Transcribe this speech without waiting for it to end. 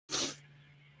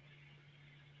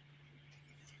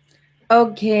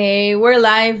Okay, we're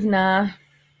live now.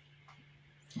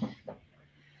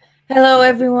 Hello,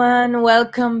 everyone.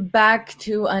 Welcome back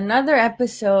to another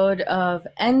episode of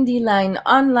NDLine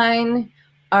Online.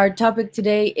 Our topic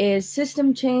today is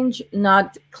system change,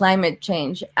 not climate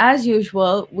change. As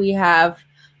usual, we have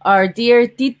our dear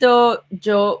Tito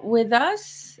Joe with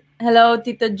us. Hello,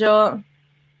 Tito Joe.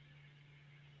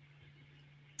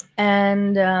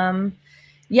 And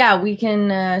we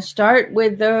can start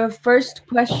with the first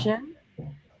question,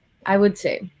 I would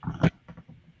say.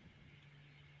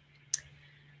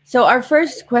 So, our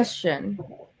first question: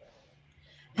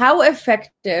 how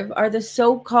effective are the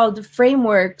so-called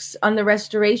frameworks on the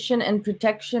restoration and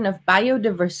protection of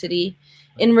biodiversity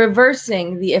in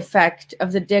reversing the effect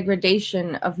of the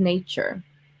degradation of nature?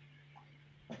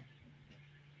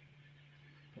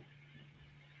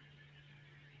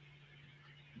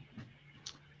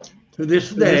 To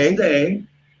this day,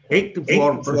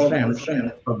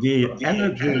 84% of the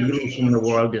energy used in the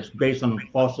world is based on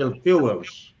fossil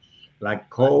fuels like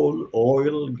coal,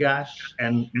 oil, gas,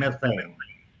 and methane.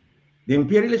 The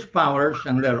imperialist powers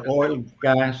and their oil,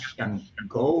 gas, and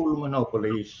coal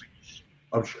monopolies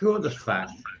obscure this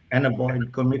fact and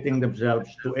avoid committing themselves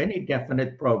to any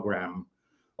definite program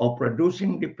of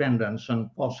reducing dependence on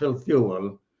fossil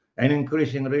fuel and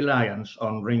increasing reliance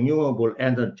on renewable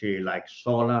energy like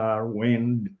solar,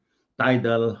 wind,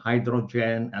 tidal,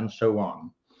 hydrogen, and so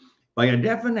on. By a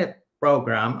definite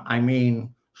program, I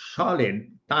mean solid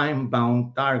time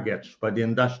bound targets for the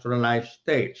industrialized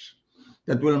states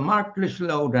that will markedly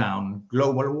slow down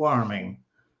global warming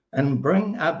and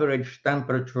bring average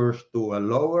temperatures to a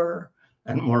lower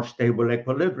and more stable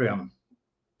equilibrium.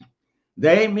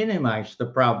 They minimize the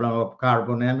problem of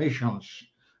carbon emissions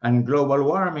and global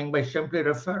warming by simply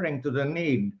referring to the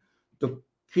need to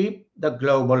keep the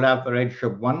global average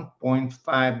of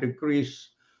 1.5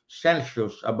 degrees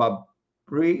Celsius above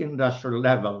pre industrial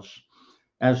levels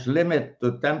as limit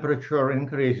to temperature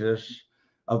increases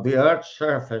of the Earth's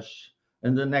surface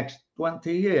in the next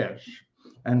 20 years,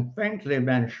 and faintly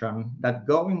mention that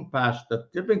going past the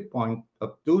tipping point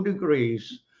of 2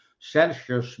 degrees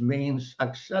Celsius means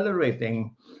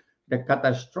accelerating the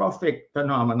catastrophic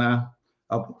phenomena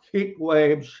of heat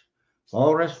waves,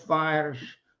 forest fires,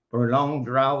 prolonged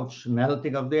droughts,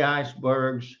 melting of the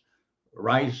icebergs,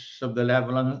 rise of the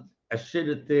level and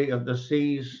acidity of the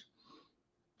seas,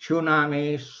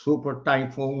 tsunamis, super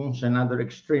typhoons, and other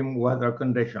extreme weather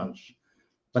conditions.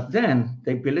 But then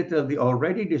they belittle the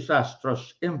already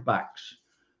disastrous impacts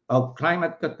of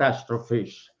climate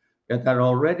catastrophes that are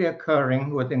already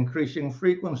occurring with increasing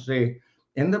frequency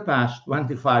in the past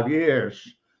 25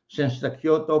 years since the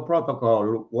Kyoto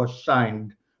Protocol was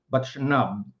signed but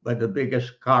snubbed by the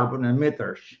biggest carbon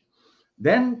emitters.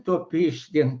 Then, to appease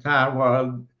the entire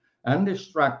world and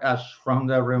distract us from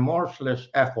their remorseless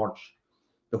efforts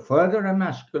to further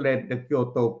emasculate the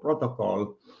Kyoto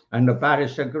Protocol and the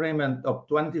Paris Agreement of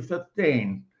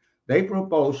 2015, they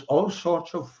propose all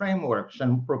sorts of frameworks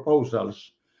and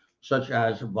proposals, such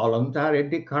as voluntary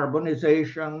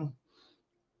decarbonization,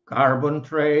 carbon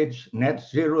trades, net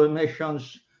zero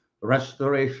emissions,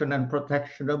 restoration and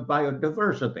protection of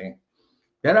biodiversity.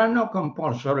 There are no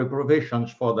compulsory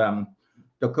provisions for them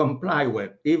to comply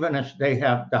with, even as they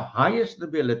have the highest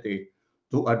ability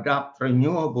to adopt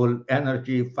renewable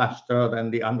energy faster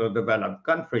than the underdeveloped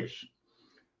countries.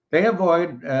 They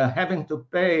avoid having to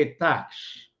pay tax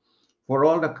for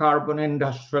all the carbon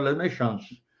industrial emissions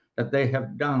that they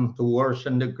have done to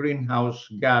worsen the greenhouse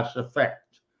gas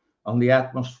effect on the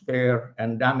atmosphere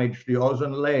and damage the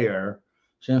ozone layer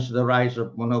since the rise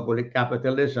of monopoly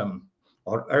capitalism,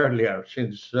 or earlier,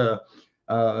 since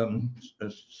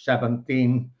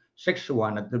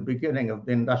 1761 at the beginning of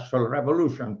the Industrial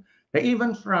Revolution. They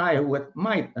even try with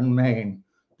might and main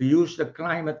to use the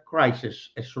climate crisis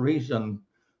as reason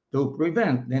to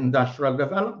prevent the industrial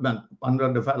development of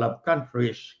underdeveloped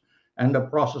countries and the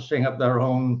processing of their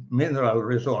own mineral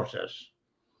resources.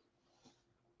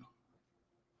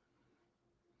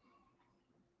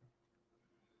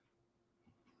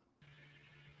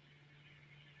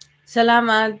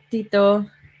 Salamat, Tito.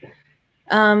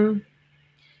 Um,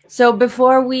 so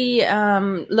before we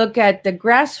look at the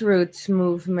grassroots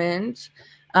movement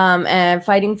and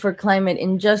fighting for climate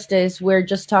injustice, we're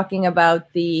just talking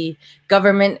about the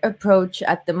government approach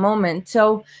at the moment.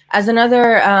 So as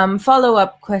another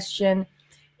follow-up question,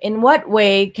 in what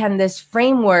way can this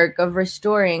framework of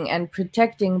restoring and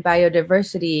protecting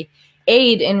biodiversity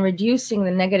aid in reducing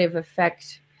the negative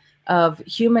effect of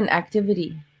human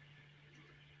activity?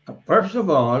 First of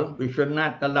all, we should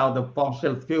not allow the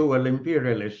fossil fuel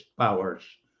imperialist powers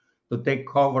to take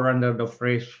cover under the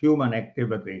phrase human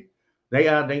activity They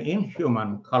are the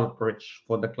inhuman culprits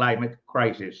for the climate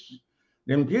crisis.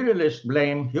 The imperialists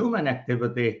blame human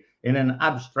activity in an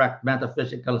abstract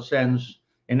metaphysical sense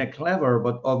in a clever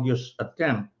but obvious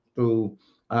attempt to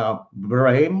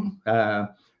blame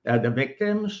the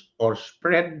victims or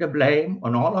spread the blame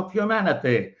on all of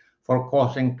humanity for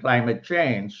causing climate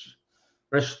change.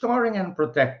 Restoring and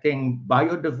protecting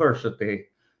biodiversity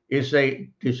is a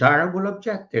desirable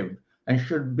objective and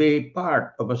should be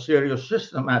part of a serious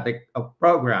systematic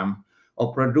program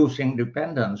of reducing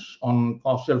dependence on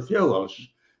fossil fuels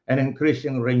and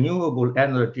increasing renewable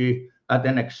energy at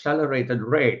an accelerated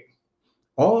rate.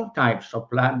 All types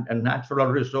of land and natural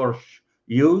resource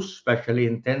use, especially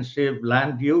intensive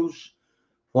land use,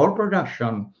 for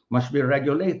production must be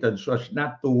regulated so as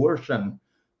not to worsen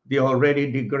the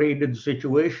already degraded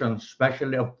situation,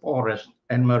 especially of forest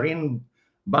and marine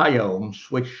biomes,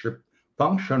 which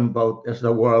function both as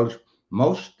the world's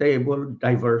most stable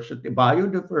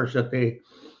biodiversity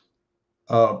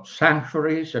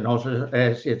sanctuaries and also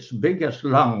as its biggest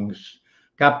lungs,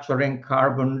 capturing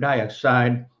carbon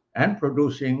dioxide and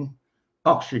producing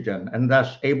oxygen, and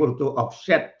thus able to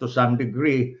offset to some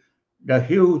degree the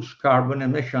huge carbon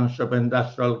emissions of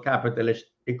industrial capitalist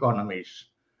economies.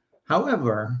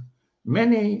 However,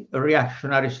 many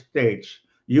reactionary states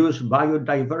use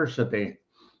biodiversity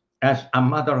as a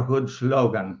motherhood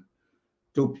slogan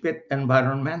to pit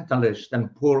environmentalists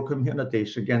and poor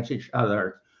communities against each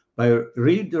other by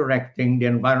redirecting the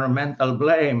environmental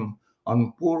blame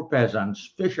on poor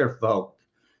peasants, fisher folk,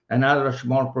 and other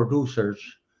small producers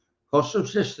whose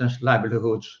subsistence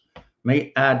livelihoods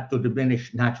may add to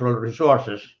diminished natural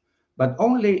resources, but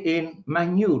only in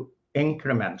minute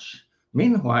increments.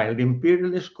 Meanwhile, the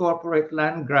imperialist corporate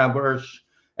land grabbers,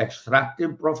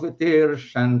 extractive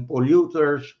profiteers, and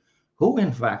polluters, who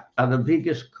in fact are the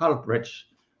biggest culprits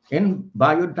in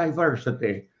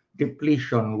biodiversity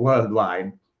depletion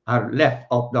worldwide, are left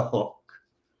off the hook.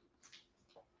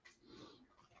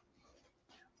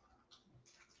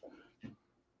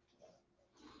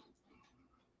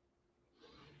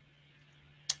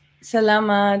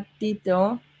 Salamat,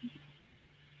 Tito.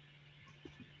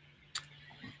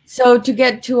 So to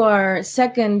get to our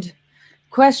second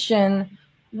question,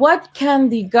 what can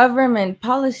the government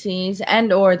policies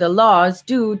and or the laws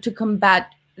do to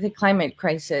combat the climate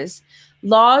crisis?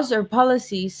 Laws or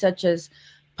policies such as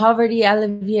poverty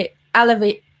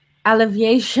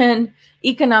alleviation,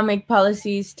 economic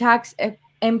policies, tax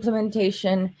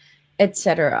implementation,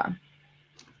 etc.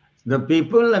 The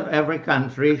people of every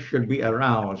country should be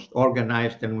aroused,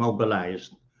 organized, and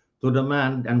mobilized to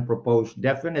demand and propose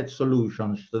definite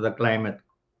solutions to the climate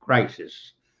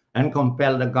crisis and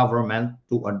compel the government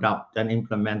to adopt and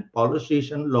implement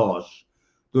policies and laws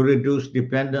to reduce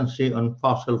dependency on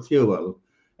fossil fuel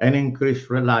and increase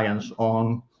reliance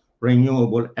on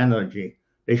renewable energy.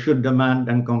 They should demand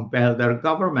and compel their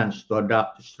governments to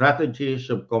adopt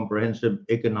strategies of comprehensive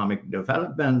economic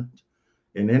development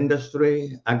in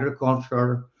industry,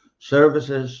 agriculture,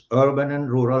 services, urban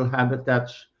and rural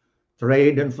habitats,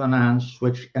 trade and finance,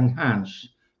 which enhance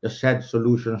the said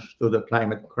solutions to the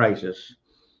climate crisis.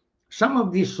 Some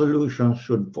of these solutions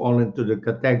should fall into the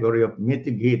category of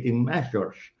mitigating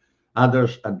measures,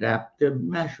 others adaptive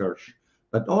measures,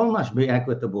 but all must be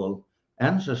equitable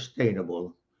and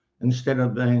sustainable instead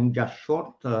of being just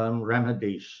short-term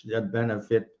remedies that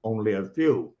benefit only a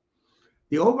few.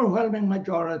 The overwhelming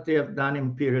majority of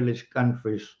non-imperialist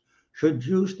countries should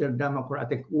use their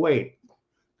democratic weight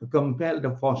to compel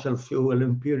the fossil fuel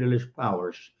imperialist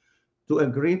powers to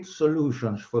agree to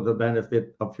solutions for the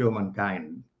benefit of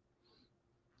humankind.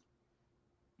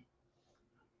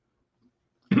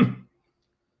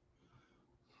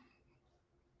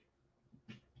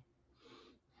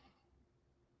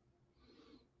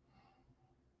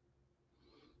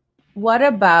 What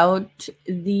about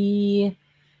the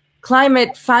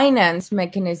climate finance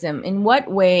mechanism? In what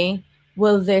way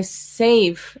will this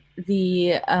save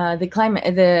the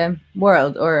climate, the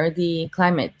world, or the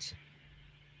climate?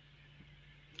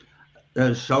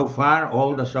 So far,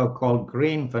 all the so-called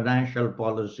green financial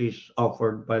policies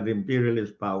offered by the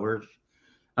imperialist powers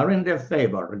are in their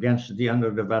favor against the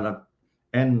underdeveloped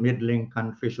and middling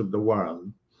countries of the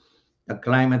world. A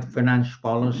climate finance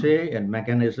policy and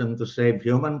mechanism to save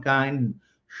humankind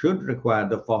should require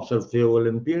the fossil fuel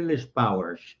imperialist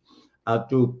powers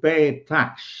to pay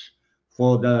tax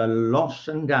for the loss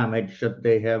and damage that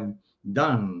they have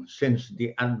done since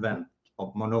the advent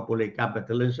of monopoly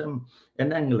capitalism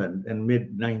in England in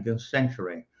mid-19th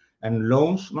century. And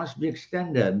loans must be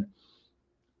extended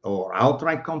or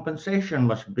outright compensation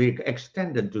must be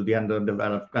extended to the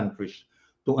underdeveloped countries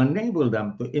to to enable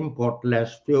them to import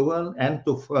less fuel and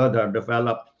to further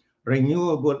develop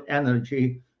renewable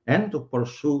energy and to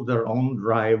pursue their own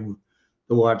drive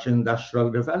towards industrial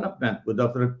development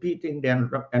without repeating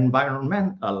the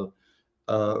environmental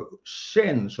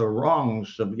sins or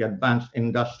wrongs of the advanced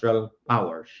industrial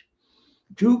powers.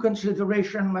 Due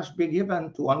consideration must be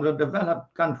given to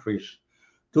underdeveloped countries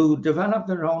to develop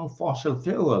their own fossil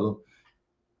fuel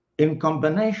in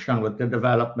combination with the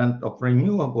development of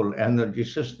renewable energy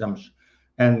systems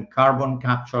and carbon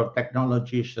capture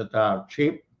technologies that are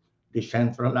cheap,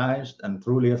 decentralized, and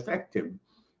truly effective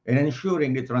in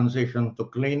ensuring the transition to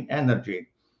clean energy.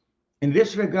 In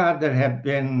this regard, there have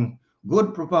been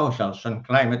good proposals on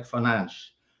climate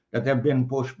finance that have been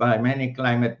pushed by many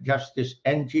climate justice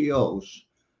NGOs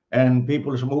and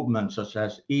people's movements such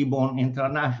as Ebon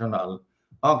International,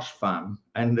 Oxfam,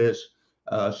 and this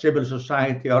civil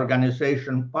society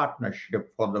organization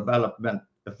Partnership for Development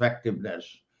Effectiveness.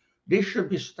 This should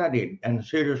be studied and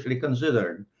seriously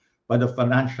considered by the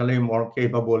financially more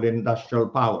capable industrial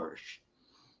powers.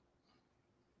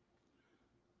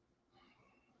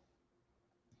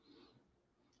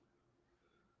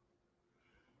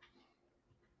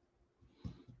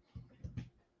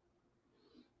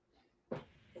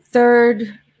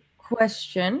 Third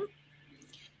question.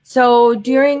 So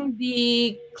during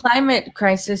the climate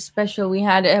crisis special we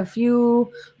had a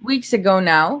few weeks ago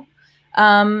now,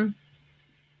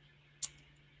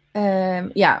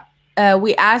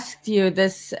 we asked you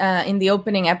this in the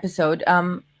opening episode.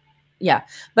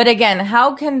 But again,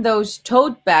 how can those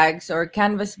tote bags or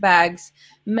canvas bags,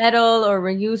 metal or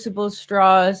reusable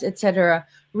straws, etc.,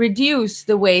 reduce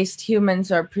the waste humans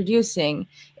are producing?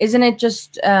 Isn't it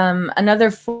just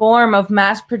another form of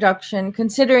mass production,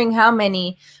 considering how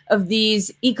many of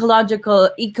these ecological,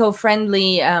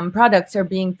 eco-friendly products are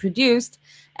being produced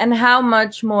and how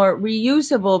much more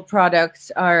reusable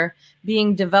products are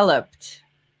being developed?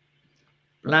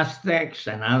 Plastics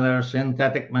and other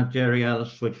synthetic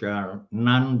materials which are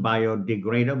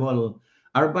non-biodegradable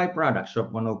are byproducts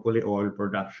of monopoly oil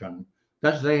production.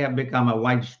 Thus, they have become a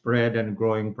widespread and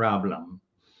growing problem.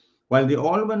 While the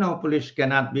oil monopolies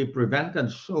cannot be prevented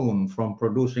soon from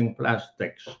producing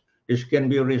plastics, this can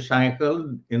be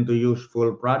recycled into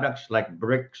useful products like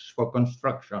bricks for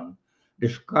construction,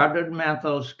 discarded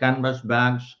metals, canvas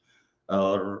bags,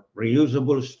 or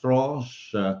reusable straws,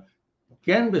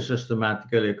 can be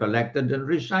systematically collected and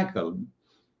recycled.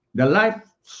 The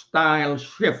lifestyle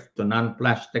shift to non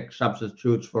plastic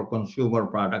substitutes for consumer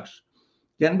products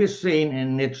can be seen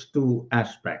in its two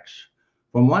aspects.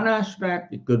 From one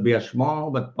aspect, it could be a small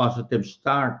but positive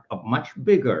start of much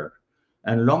bigger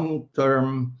and long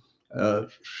term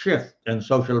shift in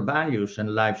social values and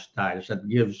lifestyles that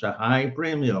gives a high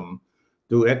premium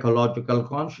to ecological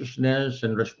consciousness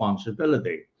and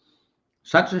responsibility.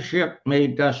 Such a shift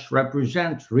may thus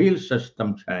represent real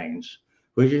system change,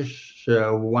 which is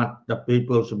what the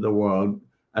peoples of the world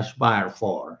aspire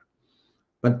for.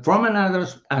 But from another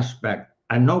aspect,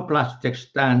 a no plastic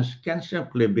stance can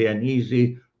simply be an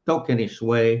easy, tokenist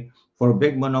way for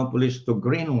big monopolies to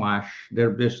greenwash their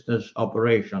business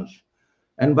operations.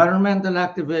 Environmental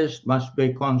activists must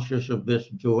be conscious of this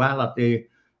duality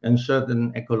in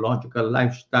certain ecological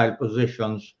lifestyle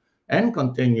positions and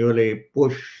continually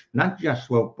push not just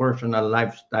for personal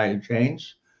lifestyle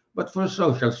change, but for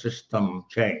social system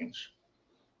change.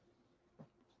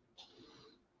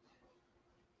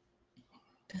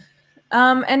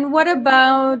 And what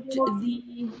about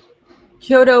the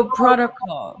Kyoto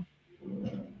Protocol?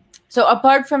 So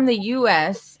apart from the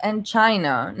US and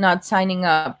China not signing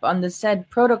up on the said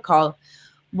protocol,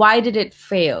 why did it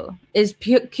fail? Is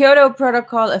Kyoto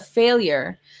Protocol a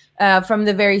failure from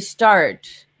the very start,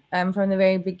 from the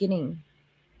very beginning?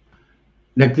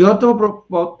 The Kyoto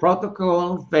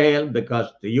Protocol failed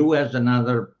because the US and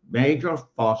other major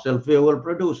fossil fuel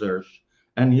producers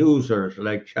and users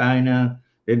like China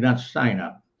did not sign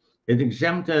up. It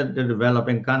exempted the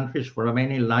developing countries from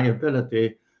any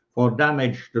liability for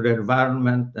damage to the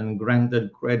environment and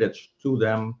granted credits to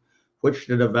them, which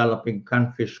the developing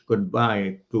countries could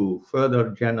buy to further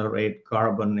generate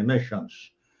carbon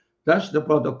emissions. Thus, the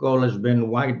protocol has been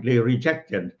widely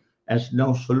rejected as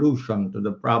no solution to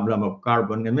the problem of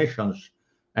carbon emissions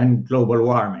and global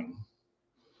warming.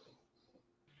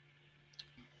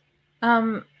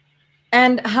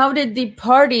 And how did the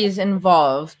parties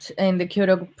involved in the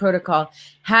Kyoto Protocol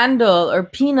handle or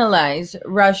penalize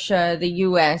Russia, the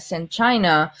US, and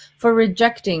China for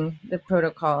rejecting the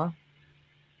protocol?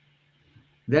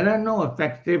 There are no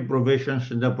effective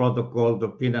provisions in the protocol to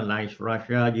penalize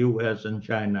Russia, US, and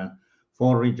China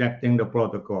for rejecting the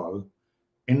protocol.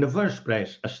 In the first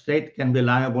place, a state can be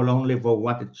liable only for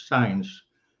what it signs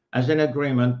as an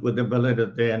agreement with the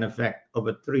validity and effect of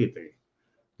a treaty.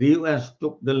 The U.S.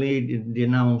 took the lead in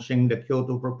denouncing the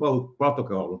Kyoto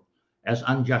Protocol as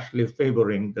unjustly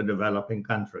favoring the developing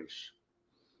countries.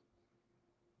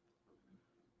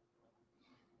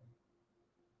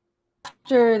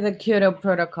 After the Kyoto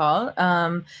Protocol,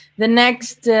 the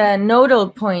next nodal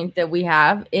point that we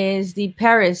have is the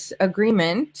Paris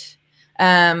Agreement,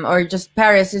 or just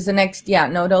Paris is the next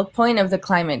nodal point of the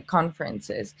climate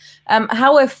conferences.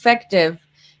 How effective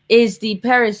is the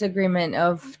Paris Agreement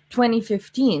of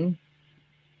 2015?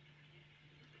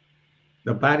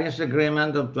 The Paris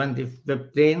Agreement of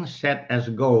 2015 set as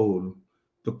goal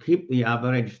to keep the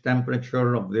average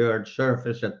temperature of the Earth's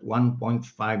surface at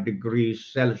 1.5 degrees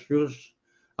Celsius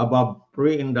above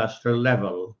pre-industrial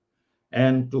level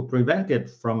and to prevent it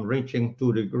from reaching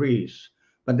 2 degrees.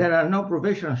 But there are no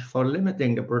provisions for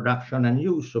limiting the production and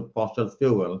use of fossil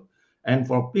fuel and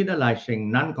for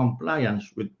penalizing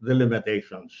non-compliance with the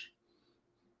limitations.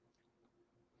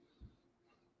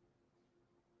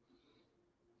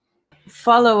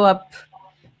 Follow-up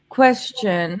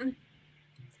question.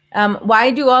 Why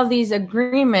do all these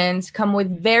agreements come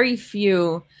with very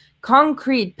few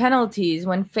concrete penalties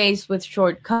when faced with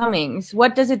shortcomings?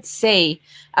 What does it say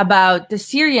about the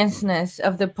seriousness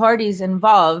of the parties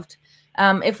involved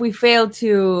if we fail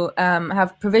to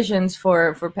have provisions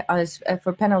for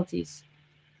penalties?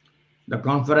 The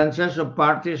conferences of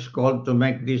parties called to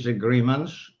make these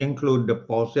agreements include the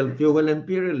fossil fuel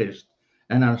imperialists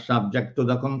and are subject to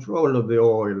the control of the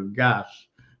oil, gas,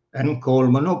 and coal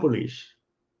monopolies.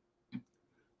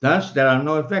 Thus, there are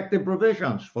no effective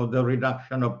provisions for the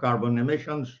reduction of carbon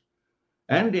emissions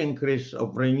and the increase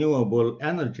of renewable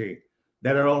energy.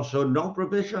 There are also no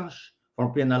provisions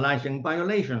for penalizing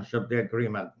violations of the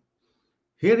agreement.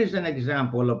 Here is an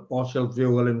example of fossil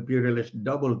fuel imperialist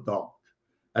double talk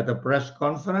at a press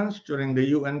conference during the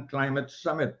UN Climate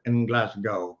Summit in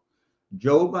Glasgow.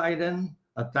 Joe Biden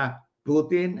attacked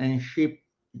Putin and Xi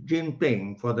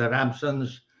Jinping for their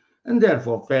absence and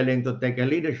therefore failing to take a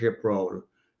leadership role.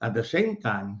 At the same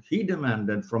time, he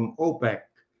demanded from OPEC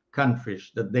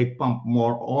countries that they pump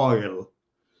more oil.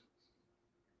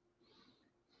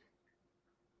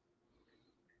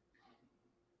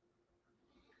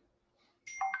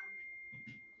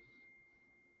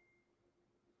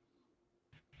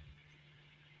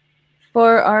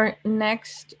 For our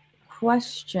next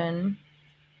question,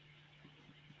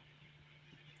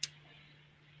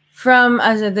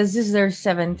 this is their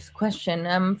 7th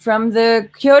question, from the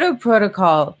Kyoto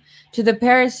Protocol to the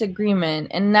Paris Agreement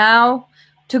and now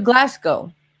to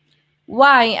Glasgow.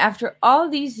 Why, after all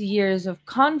these years of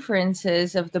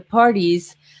conferences of the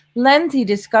parties, lengthy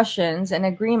discussions and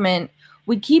agreement,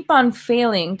 we keep on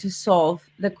failing to solve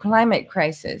the climate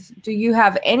crisis? Do you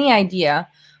have any idea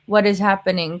what is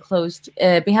happening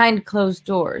behind closed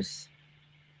doors?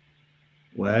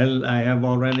 Well, I have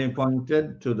already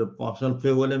pointed to the fossil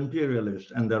fuel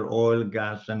imperialists and their oil,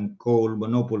 gas, and coal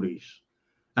monopolies.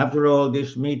 After all,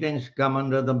 these meetings come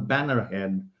under the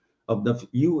bannerhead of the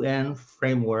UN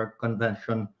Framework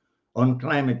Convention on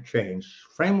Climate Change.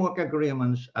 Framework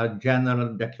agreements are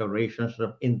general declarations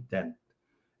of intent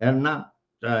and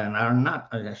are not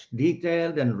as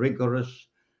detailed and rigorous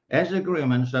as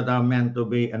agreements that are meant to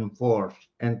be enforced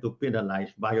and to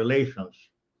penalize violations.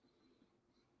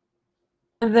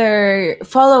 Another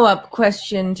follow-up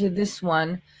question to this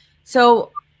one.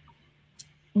 So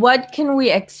what can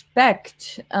we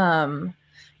expect from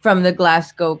the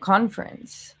Glasgow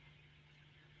conference?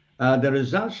 The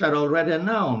results are already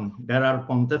known. There are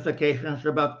pontifications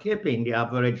about keeping the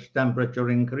average temperature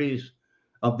increase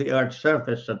of the Earth's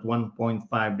surface at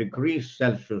 1.5 degrees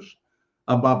Celsius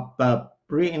above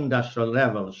pre-industrial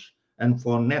levels and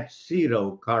for net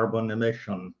zero carbon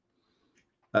emission.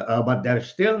 But there are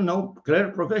still no clear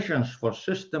provisions for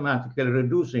systematically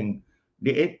reducing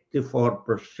the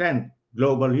 84%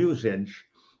 global usage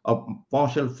of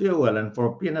fossil fuel and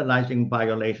for penalizing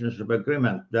violations of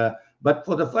agreement. But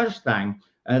for the first time,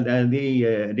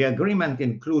 the agreement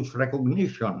includes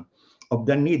recognition of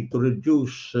the need to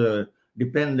reduce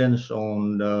dependence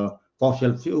on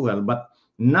fossil fuel, but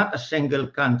not a single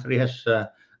country has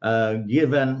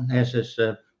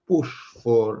pushed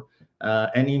for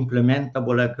an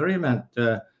implementable agreement.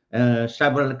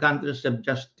 Several countries have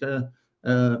just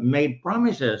made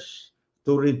promises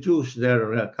to reduce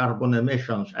their carbon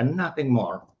emissions and nothing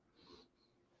more.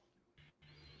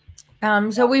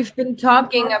 So we've been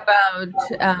talking about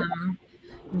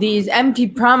these empty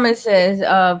promises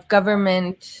of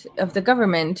governments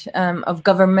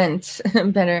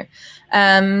better.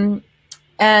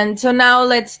 And so now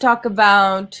let's talk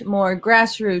about more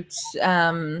grassroots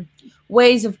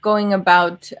ways of going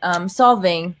about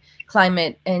solving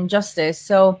climate injustice.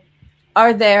 So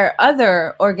are there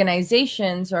other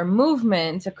organizations or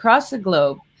movements across the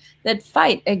globe that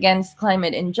fight against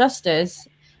climate injustice?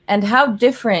 And how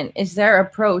different is their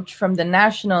approach from the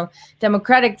national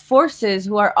democratic forces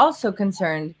who are also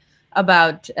concerned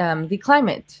about the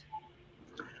climate?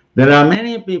 There are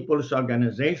many people's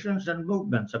organizations and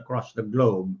movements across the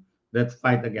globe that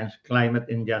fight against climate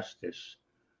injustice.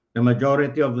 The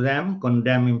majority of them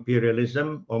condemn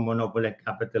imperialism or monopoly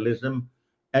capitalism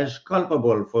as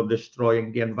culpable for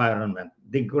destroying the environment,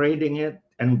 degrading it,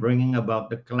 and bringing about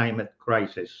the climate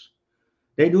crisis.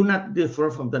 They do not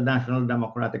differ from the national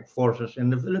democratic forces in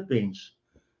the Philippines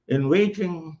in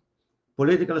waging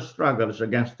political struggles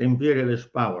against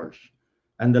imperialist powers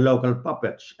and the local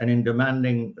puppets, and in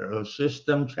demanding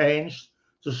system change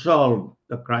to solve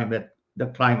the climate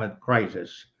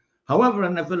crisis. However,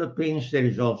 in the Philippines, there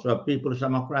is also a people's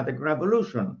democratic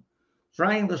revolution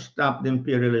trying to stop the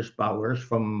imperialist powers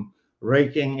from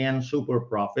raking in super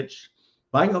profits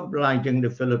by obliging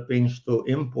the Philippines to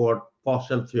import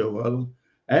fossil fuel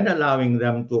and allowing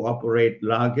them to operate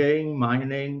logging,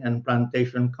 mining, and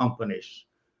plantation companies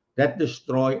that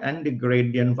destroy and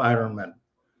degrade the environment,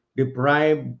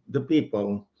 deprive the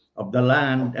people of the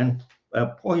land, and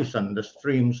poison the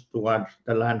streams towards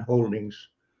the land holdings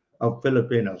of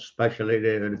Filipinos, especially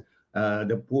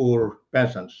the poor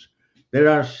peasants. There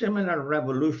are similar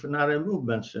revolutionary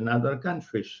movements in other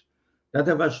countries that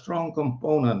have a strong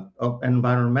component of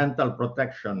environmental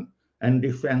protection and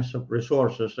defense of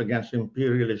resources against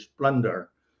imperialist plunder,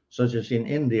 such as in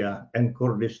India and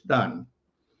Kurdistan.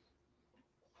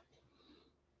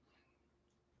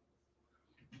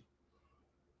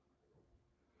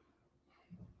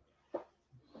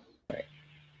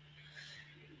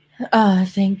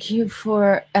 Thank you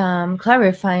for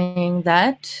clarifying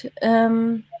that.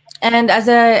 And as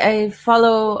a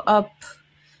follow-up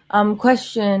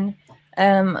question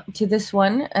to this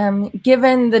one,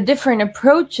 given the different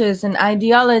approaches and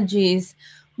ideologies,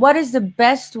 what is the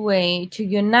best way to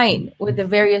unite with the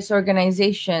various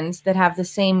organizations that have the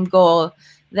same goal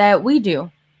that we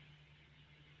do?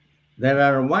 There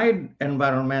are wide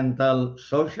environmental,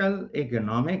 social,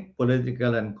 economic,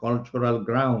 political, and cultural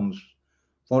grounds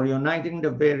for uniting the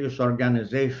various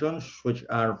organizations which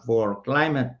are for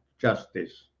climate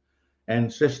justice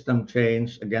and system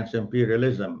change against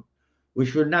imperialism. We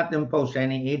should not impose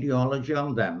any ideology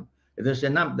on them. It is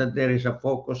enough that there is a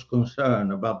focused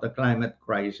concern about the climate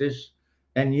crisis,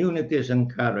 and unity is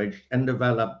encouraged and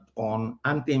developed on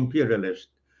anti imperialist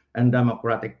and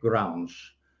democratic grounds.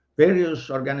 Various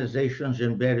organizations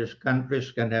in various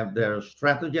countries can have their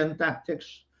strategy and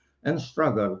tactics and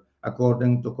struggle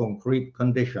according to concrete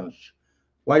conditions.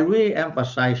 While we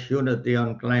emphasize unity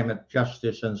on climate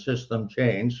justice and system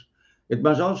change, it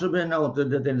must also be noted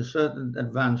that in certain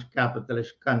advanced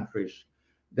capitalist countries,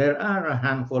 there are a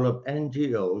handful of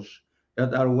NGOs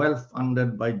that are well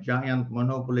funded by giant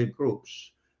monopoly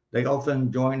groups. They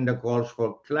often join the calls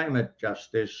for climate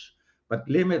justice, but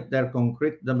limit their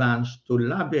concrete demands to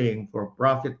lobbying for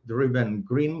profit driven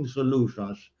green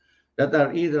solutions that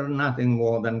are either nothing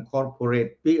more than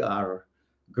corporate PR,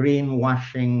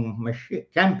 greenwashing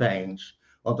campaigns,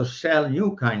 or to sell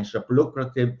new kinds of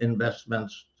lucrative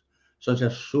investments such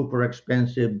as super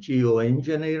expensive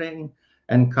geoengineering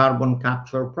and carbon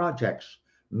capture projects,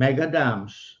 mega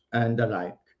dams, and the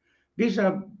like. These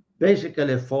are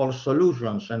basically false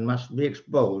solutions and must be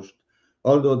exposed,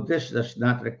 although this does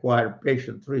not require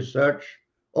patient research,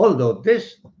 although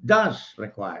this does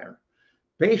require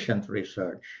patient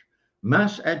research,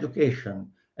 mass education,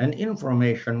 and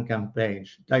information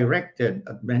campaigns directed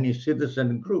at many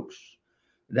citizen groups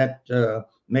that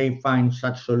may find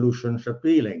such solutions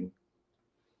appealing.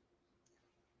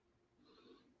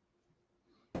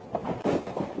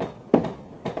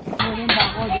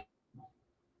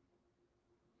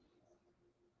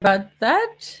 About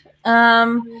that.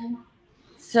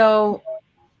 So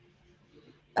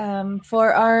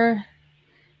for our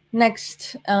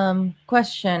next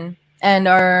question, and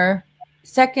our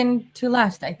second to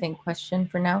last, I think, question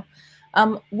for now,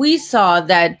 we saw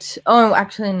that, oh,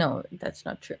 actually, no, that's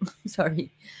not true.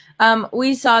 Sorry.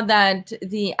 We saw that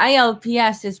the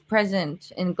ILPS is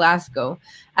present in Glasgow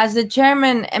as the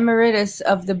chairman emeritus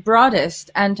of the broadest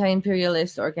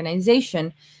anti-imperialist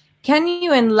organization. Can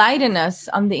you enlighten us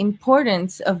on the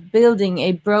importance of building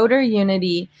a broader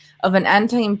unity of an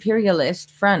anti-imperialist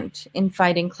front in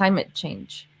fighting climate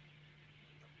change?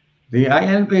 The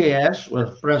ILPS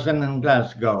was present in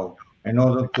Glasgow in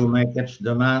order to make its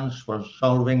demands for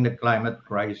solving the climate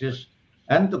crisis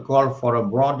and to call for a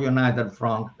broad united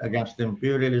front against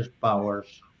imperialist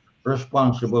powers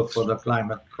responsible for the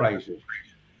climate crisis.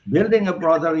 Building a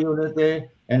broader unity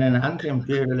and an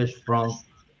anti-imperialist front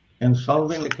in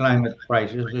solving the climate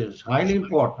crisis is highly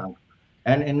important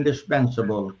and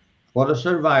indispensable for the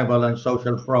survival and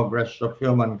social progress of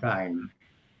humankind.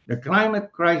 The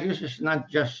climate crisis is not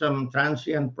just some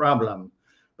transient problem,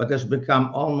 but has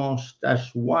become almost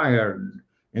as wired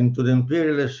into the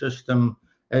imperialist system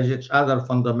as its other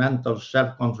fundamental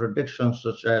self-contradictions,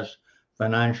 such as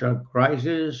financial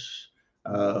crisis,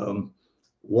 um,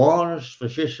 wars,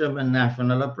 fascism, and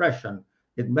national oppression.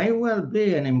 It may well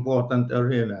be an important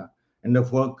arena in the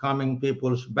forthcoming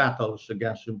people's battles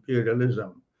against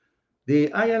imperialism. The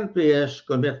ILP's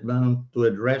commitment to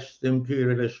address the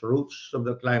imperialist roots of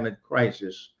the climate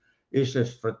crisis is a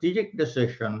strategic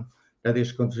decision that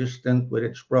is consistent with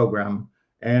its program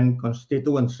and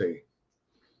constituency.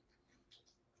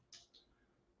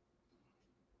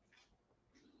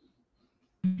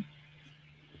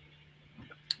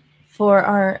 For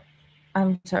our,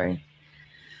 I'm sorry.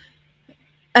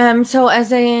 So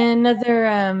as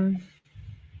another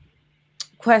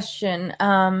question,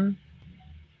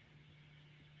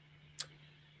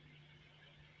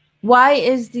 why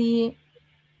is the,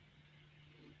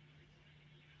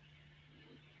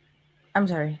 I'm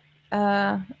sorry,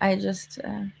 I just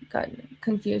got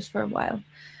confused for a while.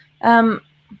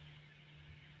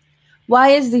 Why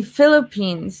is the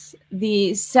Philippines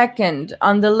the second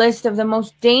on the list of the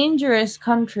most dangerous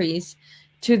countries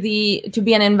to be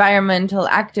an environmental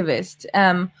activist?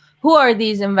 Who are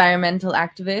these environmental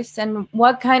activists, and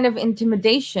what kind of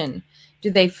intimidation do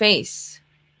they face?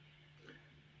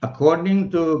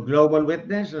 According to Global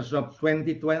Witness, as of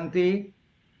 2020,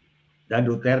 the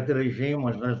Duterte regime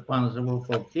was responsible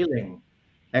for killing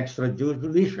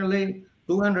extrajudicially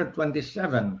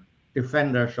 227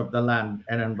 defenders of the land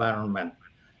and environment.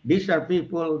 These are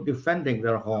people defending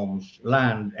their homes,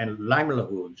 land, and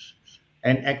livelihoods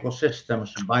and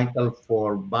ecosystems vital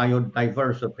for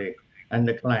biodiversity and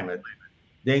the climate.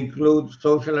 They include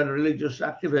social and religious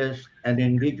activists and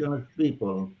indigenous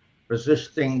people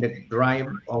resisting the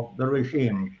drive of the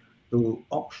regime to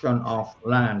auction off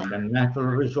land and natural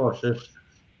resources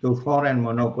to foreign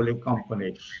monopoly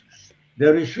companies.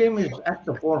 The regime is at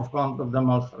the forefront of the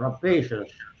most rapacious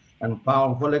and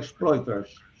powerful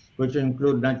exploiters, which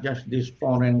include not just these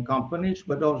foreign companies,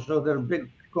 but also their big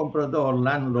comprador,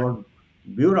 landlord,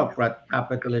 bureaucrat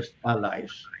capitalist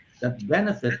allies that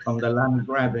benefit from the land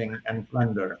grabbing and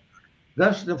plunder.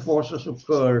 Thus, the forces of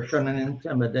coercion and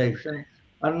intimidation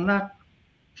are not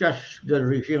just the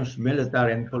regime's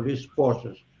military and police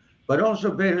forces, but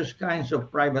also various kinds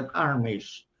of private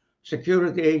armies,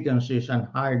 security agencies, and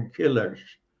hired killers.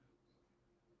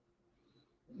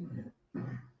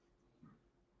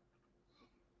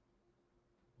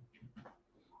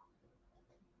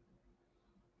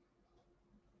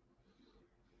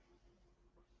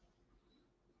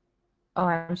 Oh,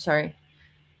 I'm sorry.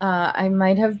 I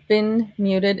might have been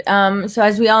muted. So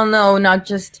as we all know, not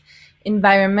just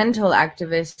environmental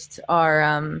activists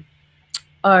are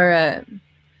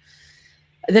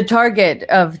the target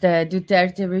of the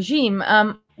Duterte regime.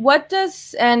 What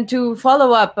does, and to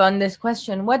follow up on this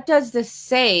question, what does this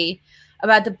say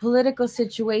about the political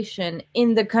situation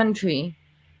in the country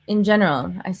in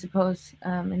general, I suppose,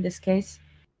 in this case?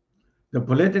 The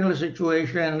political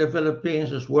situation in the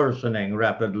Philippines is worsening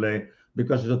rapidly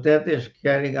because Duterte is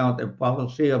carrying out a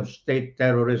policy of state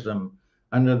terrorism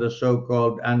under the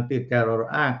so-called Anti-Terror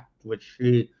Act, which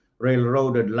he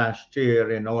railroaded last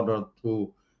year in order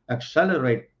to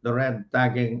accelerate the red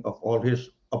tagging of all his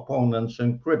opponents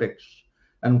and critics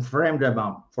and frame them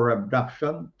up for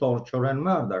abduction, torture, and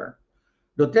murder.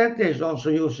 Duterte is also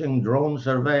using drone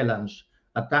surveillance,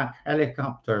 attack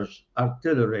helicopters,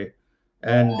 artillery,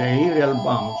 and aerial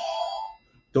bombs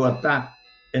to attack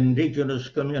indigenous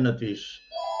communities.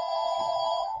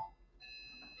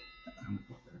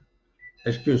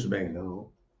 Excuse me.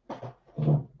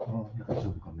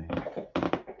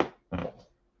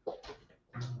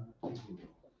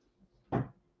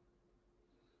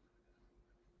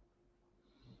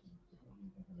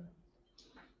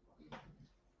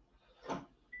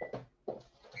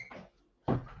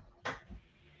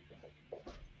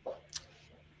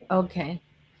 Okay.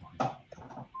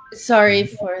 Sorry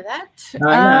for that.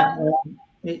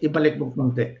 Ibalik mo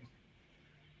konti.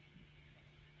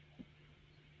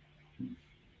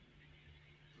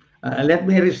 Let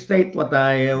me restate what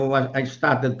I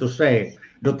started to say.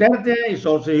 Duterte is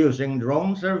also using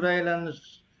drone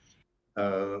surveillance,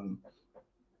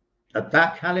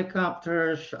 attack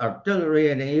helicopters,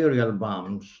 artillery, and aerial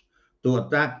bombs to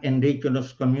attack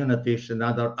indigenous communities and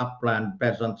other upland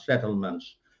peasant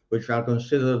settlements, which are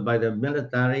considered by the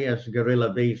military as guerrilla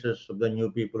bases of the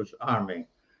New People's Army.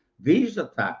 These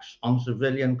attacks on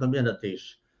civilian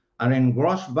communities are in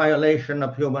gross violation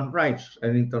of human rights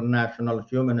and international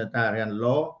humanitarian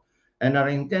law and are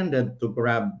intended to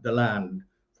grab the land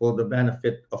for the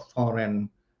benefit of foreign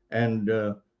and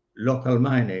local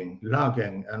mining,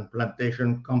 logging, and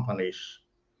plantation companies.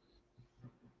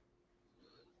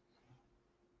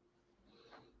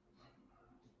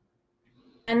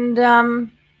 And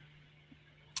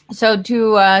so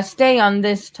to stay on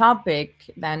this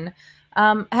topic, then,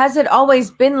 has it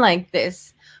always been like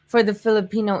this for the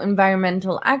Filipino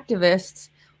environmental activists,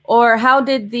 or how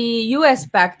did the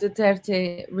U.S.-backed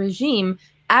Duterte regime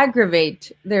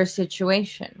aggravate their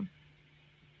situation?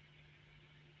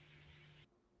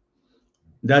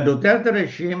 The Duterte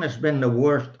regime has been the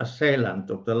worst assailant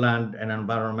of the land and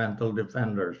environmental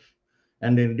defenders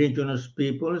and indigenous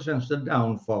people since the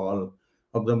downfall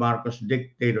of the Marcos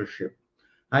dictatorship.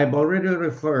 I've already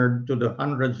referred to the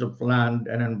hundreds of land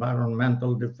and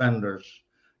environmental defenders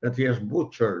that he has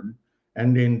butchered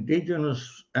and the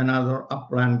indigenous and other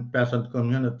upland peasant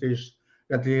communities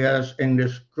that he has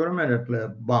indiscriminately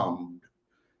bombed.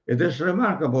 It is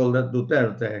remarkable that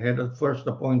Duterte had at first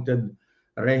appointed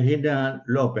Regina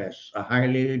Lopez, a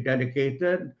highly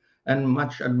dedicated and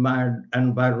much admired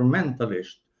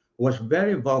environmentalist, who was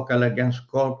very vocal against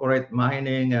corporate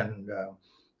mining and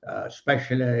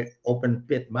especially open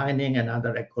pit mining and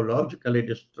other ecologically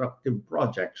destructive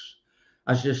projects,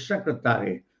 as his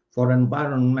secretary for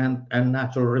Environment and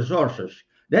Natural Resources.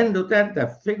 Then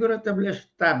Duterte figuratively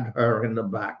stabbed her in the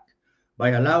back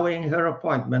by allowing her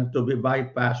appointment to be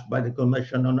bypassed by the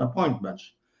Commission on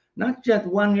Appointments, not yet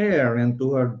 1 year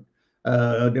into her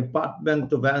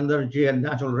Department of Energy and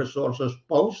Natural Resources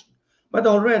post, but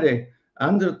already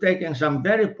undertaking some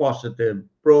very positive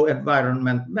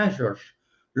pro-environment measures.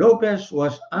 Lopez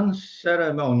was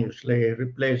unceremoniously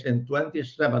replaced in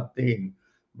 2017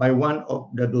 by one of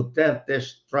the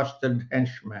Duterte's trusted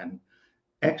henchmen,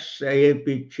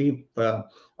 ex-AAP Chief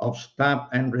of Staff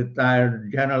and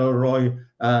retired General Roy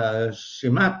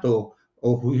Simato,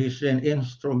 who is an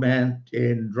instrument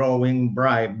in drawing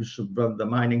bribes from the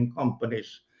mining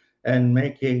companies and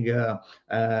making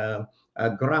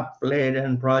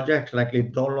graft-laden projects like the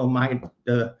dolomite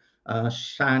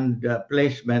sand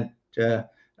placement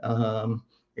um,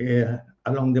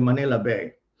 along the Manila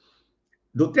Bay.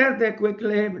 Duterte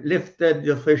quickly lifted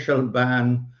the official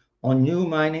ban on new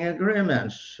mining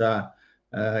agreements,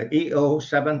 EO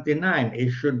 79,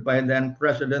 issued by then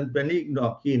President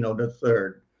Benigno Aquino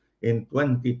III in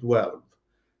 2012.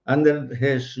 Under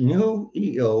his new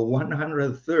EO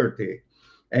 130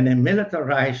 and a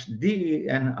militarized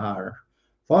DENR,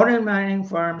 foreign mining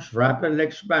firms rapidly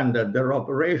expanded their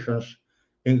operations,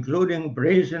 including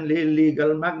brazenly legal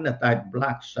magnetite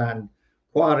black sand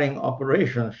quarrying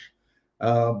operations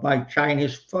by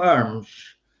Chinese firms.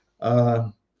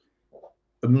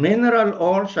 Mineral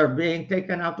ores are being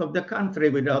taken out of the country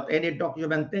without any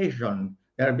documentation.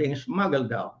 They're being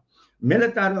smuggled out.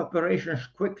 Military operations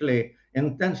quickly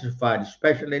intensified,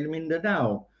 especially in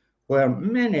Mindanao, where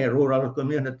many rural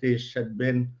communities had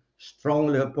been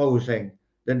strongly opposing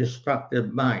the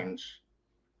destructive mines.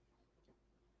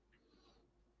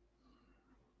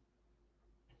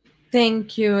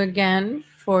 Thank you again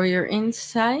for your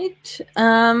insight.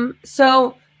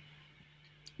 So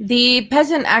the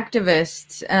peasant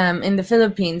activists in the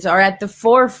Philippines are at the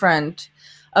forefront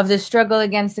of the struggle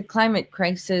against the climate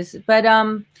crisis, but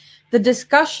the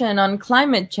discussion on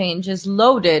climate change is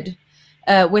loaded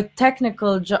with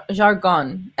technical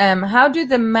jargon. How do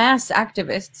the mass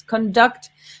activists conduct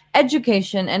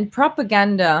education and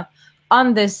propaganda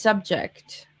on this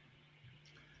subject?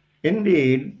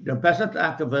 Indeed, the peasant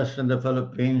activists in the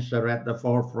Philippines are at the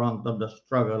forefront of the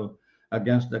struggle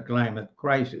against the climate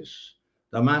crisis.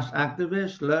 The mass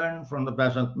activists learn from the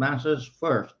peasant masses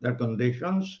first their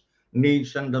conditions,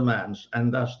 needs, and demands,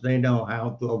 and thus they know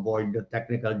how to avoid the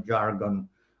technical jargon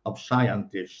of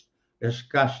scientists,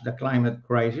 discuss the climate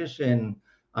crisis in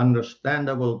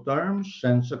understandable terms,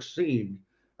 and succeed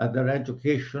at their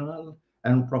educational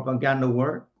and propaganda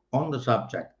work on the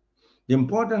subject. The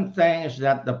important thing is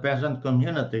that the peasant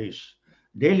communities'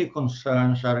 daily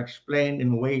concerns are explained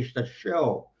in ways that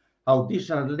show how these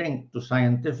are linked to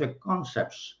scientific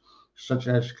concepts such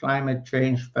as climate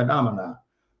change phenomena.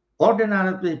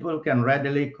 Ordinary people can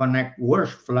readily connect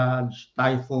worse floods,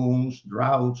 typhoons,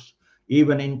 droughts,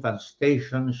 even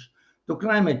infestations to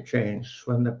climate change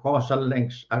when the causal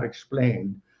links are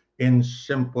explained in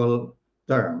simple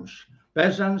terms.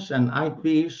 Peasants and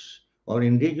IPs or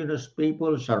indigenous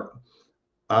peoples are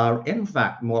are in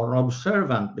fact more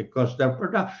observant because their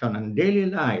production and daily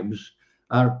lives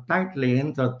are tightly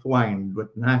intertwined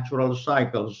with natural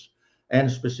cycles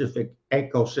and specific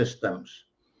ecosystems.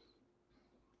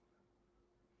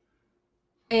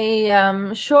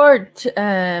 A short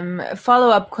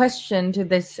follow-up question to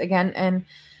this again, and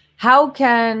how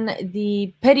can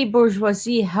the petty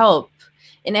bourgeoisie help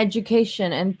in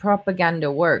education and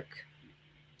propaganda work?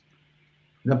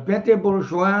 The petty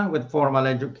bourgeois with formal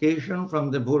education from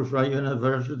the bourgeois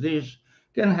universities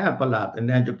can help a lot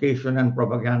in education and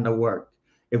propaganda work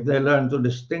if they learn to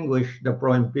distinguish the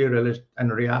pro-imperialist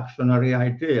and reactionary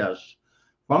ideas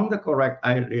from the correct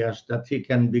ideas that he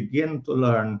can begin to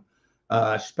learn,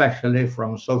 especially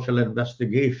from social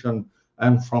investigation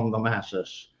and from the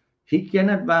masses. He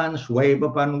can advance wave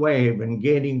upon wave in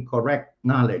gaining correct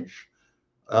knowledge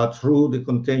through the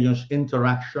continuous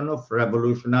interaction of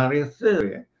revolutionary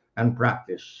theory and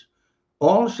practice.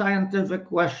 All scientific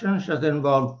questions that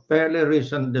involve fairly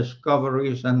recent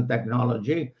discoveries and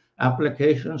technology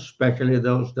applications, especially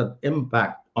those that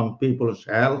impact on people's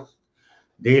health,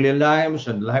 daily lives,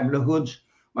 and livelihoods,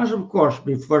 must of course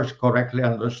be first correctly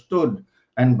understood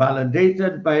and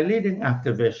validated by leading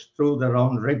activists through their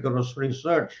own rigorous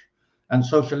research and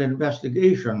social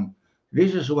investigation.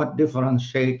 This is what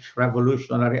differentiates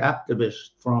revolutionary activists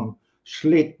from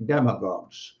sleek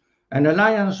demagogues. An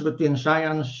alliance between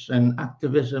science and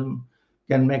activism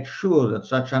can make sure that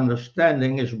such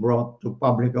understanding is brought to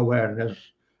public awareness,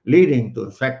 leading to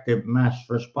effective mass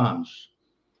response.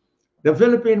 The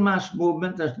Philippine mass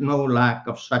movement has no lack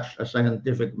of such a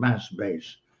scientific mass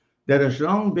base. There has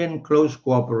long been close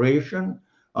cooperation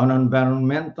on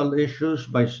environmental issues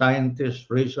by scientists,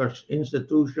 research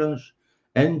institutions,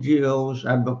 NGOs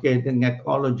advocating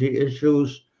ecology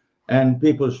issues, and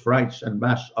people's rights and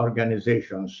mass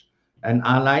organizations, and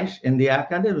allies in the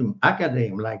academe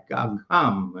like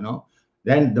AGHAM,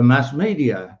 then the mass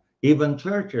media, even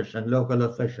churches and local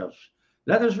officials.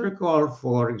 Let us recall,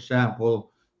 for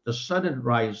example, the sudden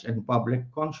rise in public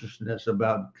consciousness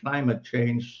about climate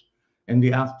change in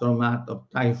the aftermath of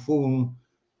Typhoon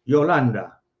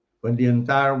Yolanda, when the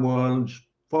entire world's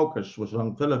focus was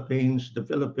on Philippines, the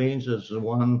Philippines is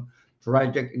one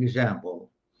tragic example.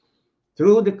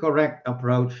 Through the correct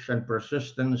approach and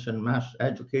persistence in mass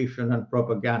education and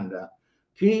propaganda,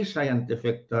 key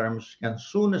scientific terms can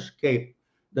soon escape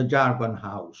the jargon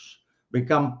house,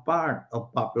 become part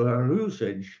of popular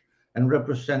usage, and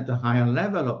represent a higher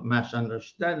level of mass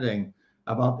understanding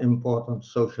about important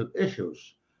social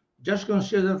issues. Just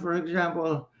consider, for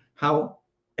example, how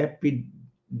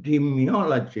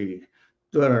epidemiology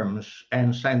terms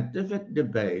and scientific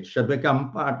debates have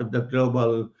become part of the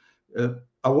global uh,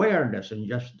 awareness in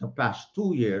just the past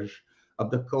 2 years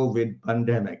of the COVID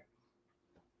pandemic.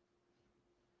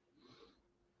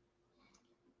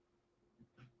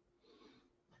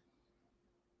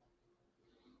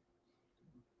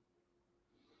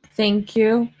 Thank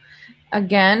you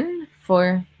again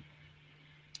for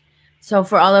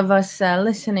all of us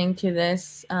listening to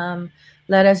this.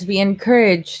 Let us be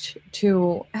encouraged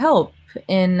to help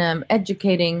in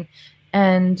educating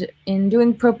and in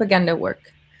doing propaganda work.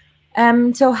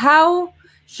 So how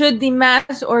should the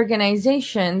mass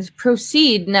organizations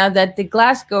proceed now that the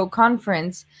Glasgow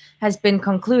conference has been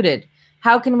concluded?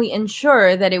 How can we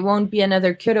ensure that it won't be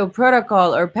another Kyoto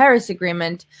Protocol or Paris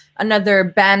Agreement, another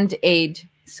Band-Aid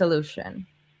solution?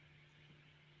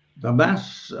 The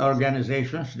mass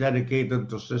organizations dedicated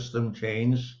to system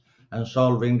change and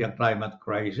solving the climate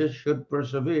crisis should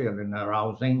persevere in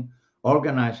arousing,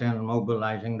 organizing, and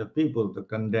mobilizing the people to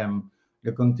condemn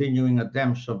the continuing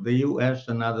attempts of the US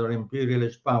and other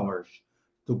imperialist powers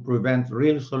to prevent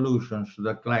real solutions to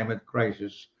the climate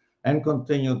crisis and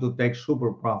continue to take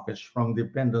super profits from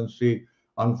dependency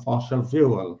on fossil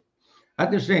fuel.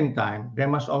 At the same time, they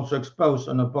must also expose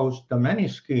and oppose the many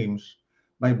schemes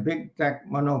by big tech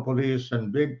monopolies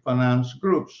and big finance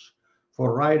groups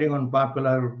for riding on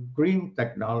popular green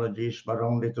technologies, but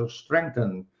only to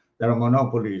strengthen their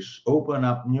monopolies, open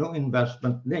up new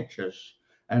investment niches,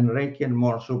 and rake in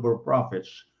more super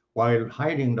profits while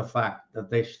hiding the fact that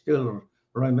they still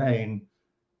remain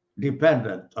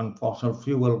dependent on fossil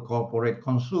fuel corporate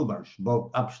consumers,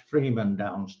 both upstream and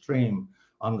downstream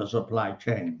on the supply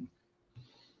chain.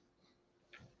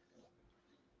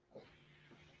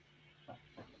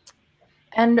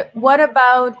 And what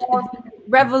about the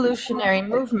revolutionary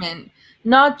movement,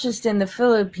 not just in the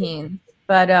Philippines,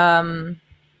 but around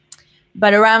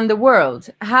the world?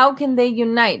 How can they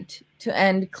unite to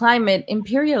end climate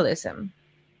imperialism?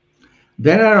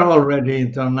 There are already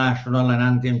international and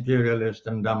anti-imperialist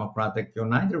and democratic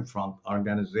United Front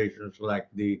organizations like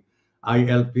the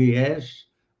ILPS,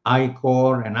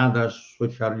 ICOR, and others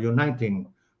which are uniting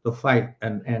to fight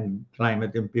and end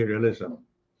climate imperialism.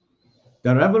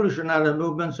 The revolutionary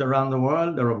movements around the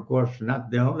world are, of course,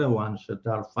 not the only ones that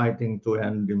are fighting to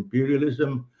end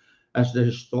imperialism as the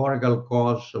historical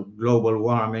cause of global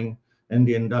warming in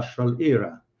the industrial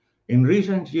era. In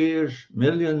recent years,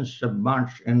 millions have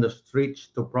marched in the streets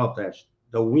to protest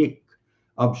the weak,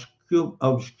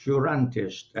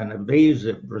 obscurantist, and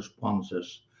evasive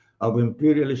responses of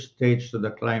imperialist states to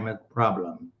the climate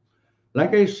problem.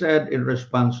 Like I said in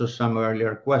response to some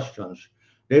earlier questions,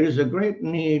 there is a great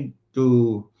need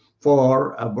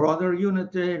for a broader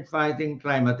unity in fighting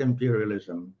climate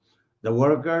imperialism. The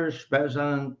workers,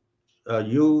 peasants,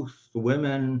 youth,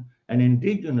 women, and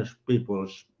indigenous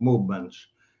peoples movements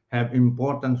have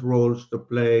important roles to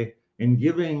play in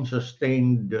giving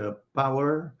sustained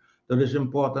power to this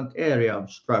important area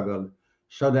of struggle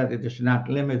so that it is not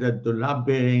limited to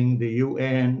lobbying the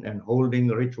UN and holding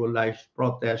ritualized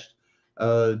protests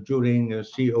during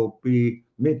COP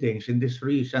meetings. In this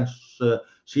recent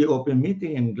COP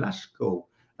meeting in Glasgow,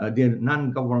 the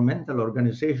non-governmental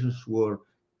organizations were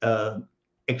uh,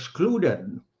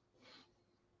 excluded.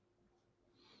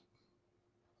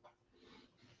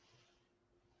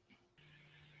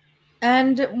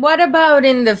 And what about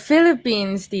in the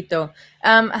Philippines, Tito?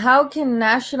 How can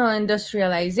national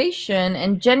industrialization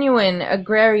and genuine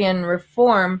agrarian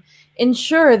reform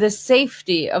ensure the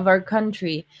safety of our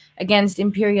country against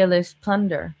imperialist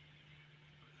plunder?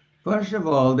 First of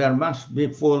all, there must be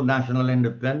full national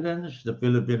independence. The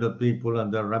Filipino people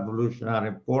and the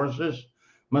revolutionary forces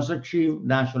must achieve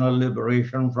national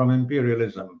liberation from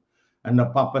imperialism and the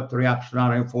puppet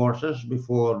reactionary forces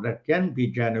before there can be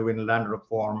genuine land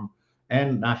reform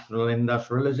and national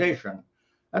industrialization.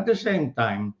 At the same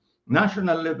time,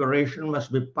 national liberation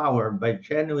must be powered by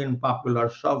genuine popular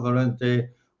sovereignty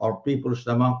or people's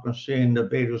democracy in the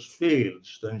various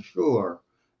fields to ensure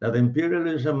that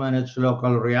imperialism and its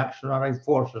local reactionary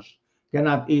forces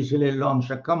cannot easily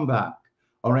launch a comeback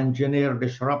or engineer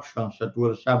disruptions that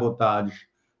will sabotage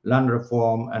land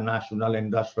reform and national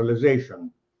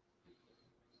industrialization.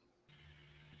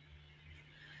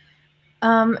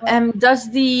 And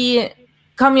does the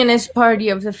Communist Party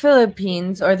of the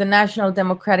Philippines or the National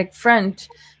Democratic Front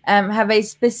have a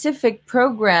specific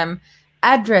program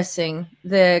addressing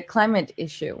the climate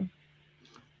issue?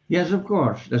 Yes, of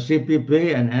course, the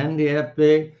CPP and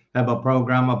NDFP have a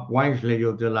program of wisely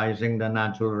utilizing the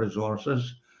natural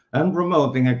resources and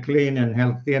promoting a clean and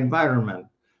healthy environment.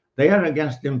 They are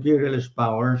against imperialist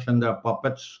powers and their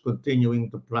puppets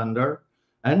continuing to plunder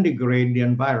and degrade the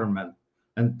environment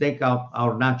and take out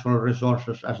our natural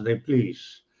resources as they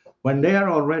please. When they are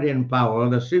already in power,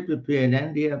 the CPP and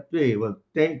NDFP will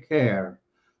take care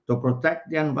to protect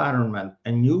the environment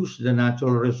and use the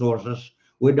natural resources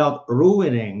without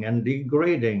ruining and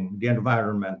degrading the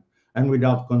environment and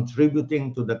without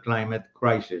contributing to the climate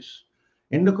crisis.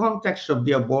 In the context of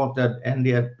the aborted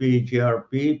NDFP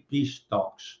GRP peace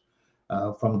talks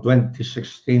from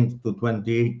 2016 to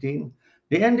 2018,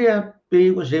 the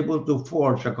NDFP was able to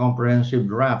forge a comprehensive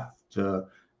draft,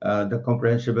 the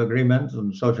Comprehensive Agreement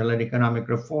on Social and Economic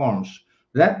Reforms,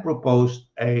 that proposed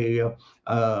uh,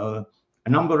 a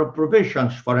number of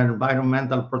provisions for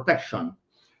environmental protection.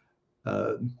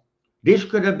 Uh, this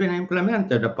could have been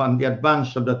implemented upon the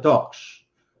advance of the talks.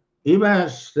 Even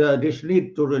as this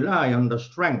need to rely on the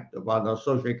strength of other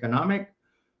socioeconomic,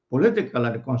 political,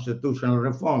 and constitutional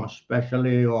reforms,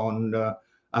 especially on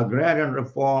agrarian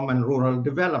reform and rural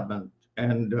development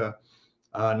and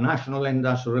national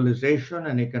industrialization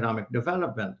and economic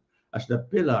development as the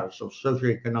pillars of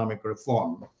socioeconomic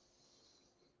reform.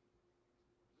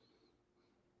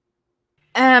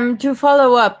 To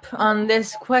follow up on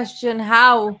this question,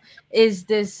 how is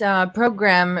this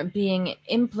program being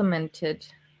implemented?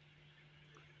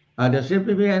 The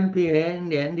CPP-NPA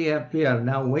and the NDFP are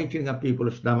now waging a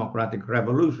people's democratic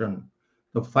revolution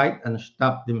to fight and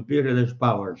stop the imperialist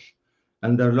powers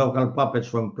and their local puppets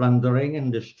from plundering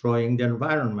and destroying the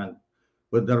environment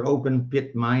with their open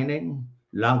pit mining,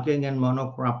 logging, and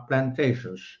monocrop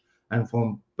plantations, and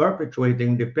from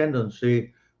perpetuating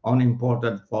dependency on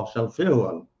imported fossil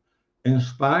fuel.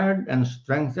 Inspired and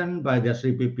strengthened by the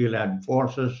CPP-led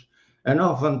forces and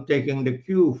often taking the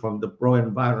cue from the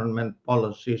pro-environment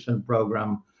policies and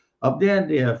program of the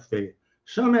NDFA,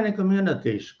 so many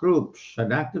communities, groups,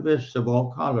 and activists of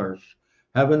all colors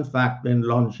have in fact been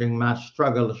launching mass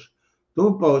struggles to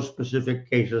oppose specific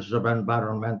cases of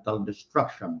environmental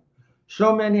destruction.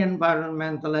 So many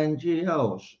environmental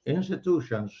NGOs,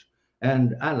 institutions,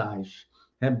 and allies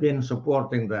have been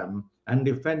supporting them and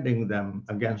defending them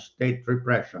against state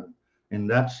repression. In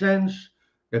that sense,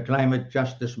 The climate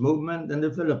justice movement in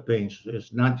the Philippines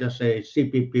is not just a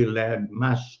CPP-led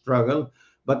mass struggle,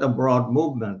 but a broad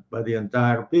movement by the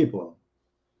entire people.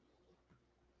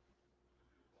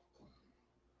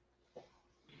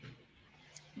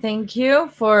 Thank you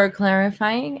for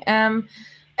clarifying.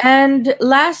 And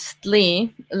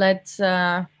lastly, let's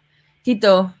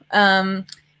Tito,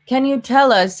 can you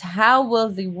tell us how will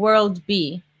the world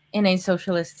be in a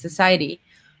socialist society?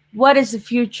 What is the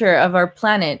future of our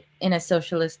planet in a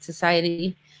socialist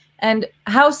society? And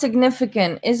how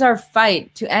significant is our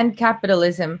fight to end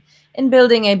capitalism in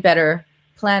building a better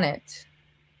planet?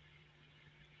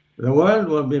 The world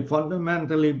will be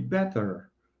fundamentally better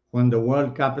when the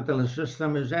world capitalist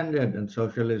system is ended and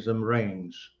socialism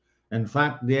reigns. In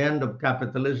fact, the end of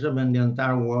capitalism in the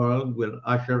entire world will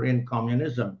usher in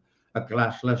communism, a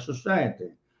classless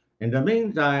society. In the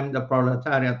meantime, the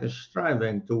proletariat is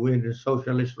striving to win a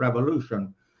socialist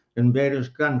revolution in various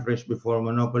countries before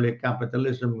monopoly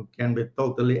capitalism can be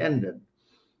totally ended.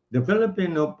 The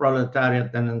Filipino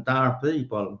proletariat and entire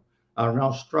people are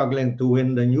now struggling to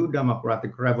win the new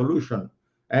democratic revolution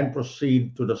and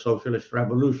proceed to the socialist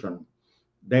revolution.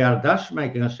 They are thus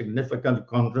making a significant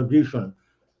contribution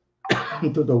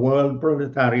to the world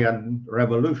proletarian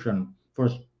revolution for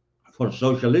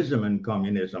socialism and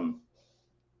communism.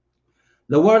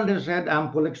 The world has had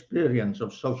ample experience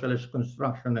of socialist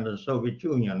construction in the Soviet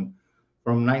Union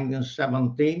from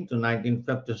 1917 to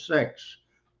 1956,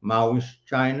 Maoist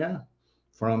China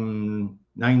from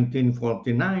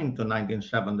 1949 to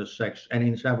 1976, and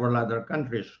in several other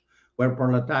countries where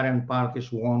proletarian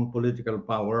parties won political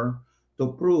power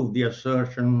to prove the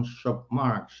assertions of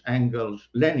Marx, Engels,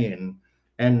 Lenin,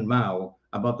 and Mao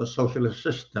about the socialist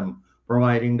system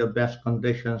providing the best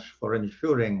conditions for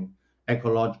ensuring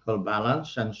ecological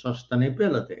balance and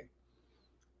sustainability.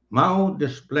 Mao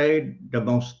displayed the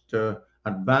most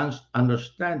advanced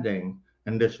understanding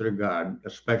in this regard,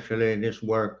 especially in his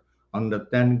work on the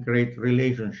 10 great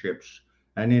relationships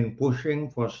and in pushing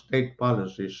for state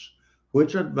policies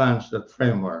which advanced that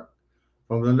framework.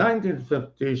 From the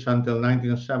 1950s until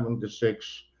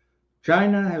 1976,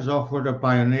 China has offered a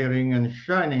pioneering and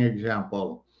shining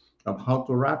example of how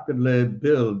to rapidly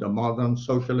build a modern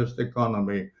socialist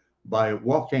economy by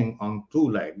walking on two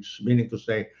legs, meaning to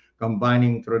say,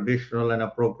 combining traditional and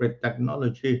appropriate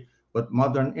technology with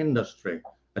modern industry,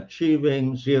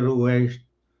 achieving zero waste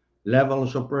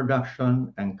levels of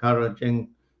production, encouraging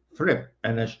thrift,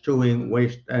 and eschewing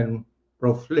waste and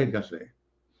profligacy.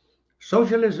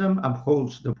 Socialism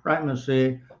upholds the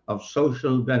primacy of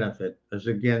social benefit as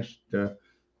against the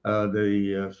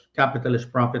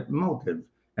capitalist profit motive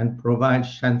and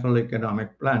provides central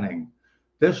economic planning.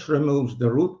 This removes the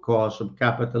root cause of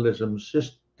capitalism's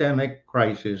systemic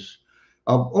crisis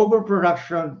of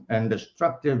overproduction and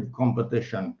destructive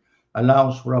competition,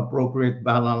 allows for appropriate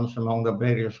balance among the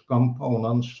various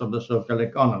components of the social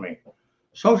economy.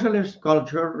 Socialist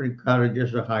culture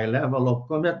encourages a high level of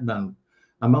commitment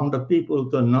among the people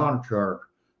to nurture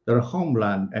their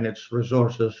homeland and its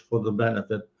resources for the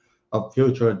benefit of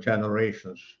future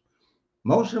generations.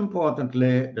 Most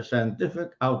importantly, the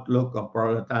scientific outlook of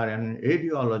proletarian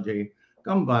ideology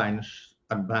combines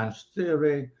advanced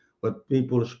theory with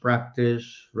people's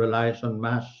practice, relies on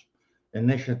mass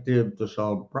initiative to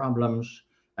solve problems,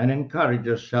 and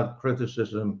encourages self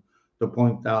criticism to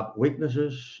point out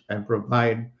weaknesses and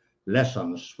provide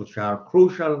lessons which are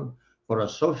crucial for a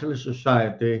socialist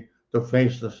society to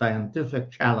face the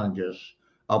scientific challenges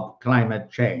of climate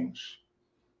change.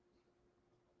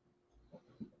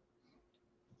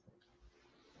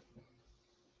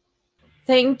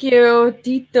 Thank you,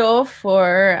 Tito,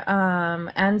 for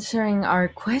answering our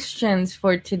questions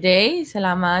for today.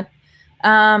 Salamat.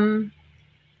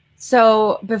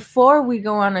 So before we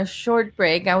go on a short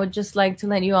break, I would just like to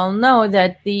let you all know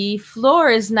that the floor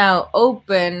is now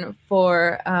open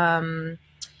for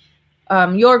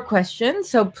your question.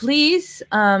 So please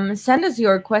send us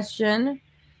your question.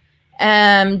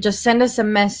 Just send us a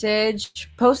message,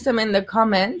 post them in the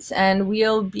comments, and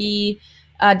we'll be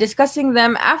discussing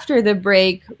them after the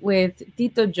break with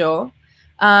Tito Joe.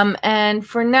 And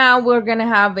for now, we're going to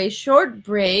have a short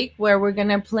break where we're going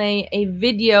to play a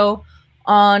video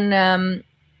on I'm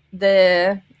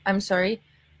sorry.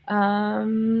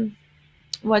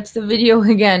 What's the video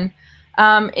again?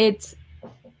 It's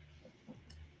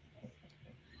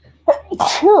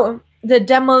the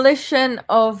demolition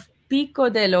of Pico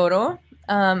del Oro,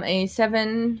 a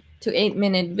 7 to 8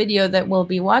 minute video that we'll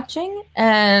be watching.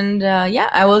 And yeah,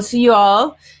 I will see you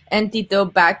all and Tito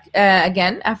back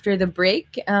again after the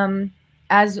break.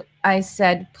 As I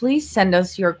said, please send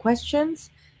us your questions.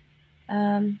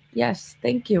 Yes,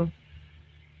 thank you.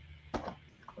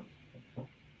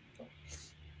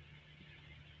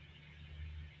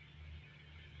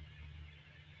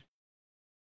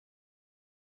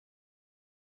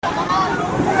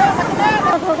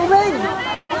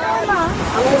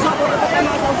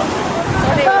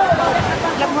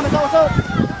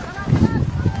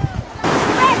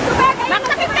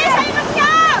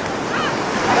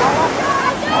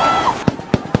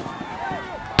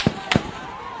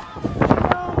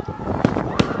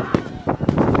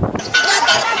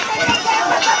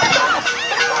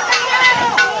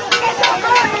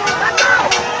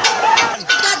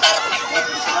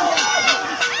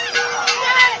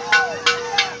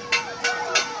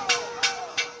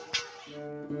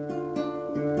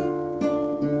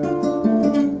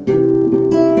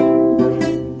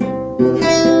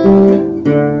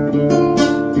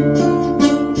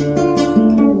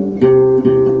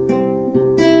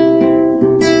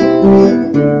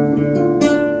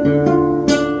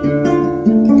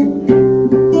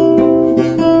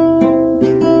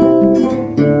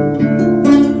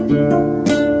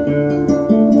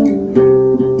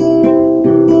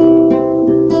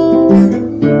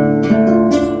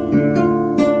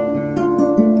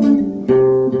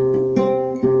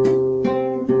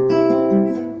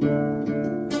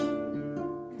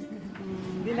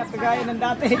 Hindi na kagaya ng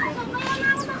dati.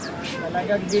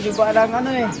 Talagang hindi ba lang ano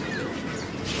eh.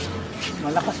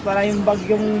 Malakas pala yung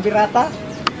bagyong birata.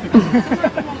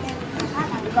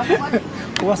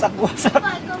 Wasak-wasak.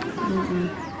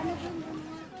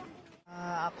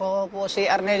 Ako po si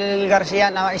Arnel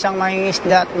Garcia na isang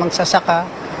mangingisda at magsasaka.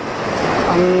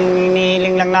 Ang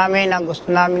hinihiling lang namin na gusto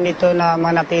namin dito na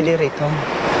manatili rito.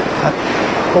 At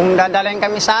kung dadalhin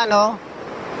kami sa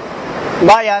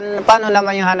bayan, paano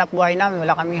naman yung hanap buhay namin?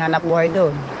 Wala kaming hanap buhay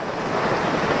doon.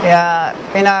 Kaya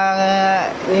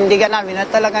pinanindigan namin na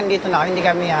talagang dito na hindi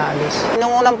kami aalis.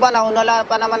 Noong unang panahon, wala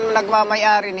pa naman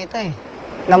nagmamayari nito eh.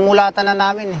 Namulatan na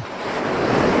namin eh.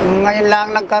 Ngayon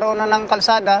lang nagkaroon na ng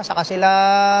kalsada, saka sila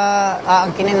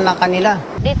aangkinin na kanila.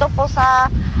 Dito po sa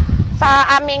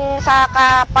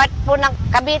part po ng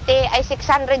Cavite ay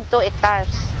 602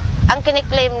 hectares. Ang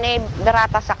kiniklaim ni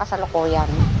Berata sa kasalukuyan.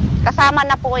 Kasama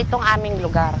na po itong aming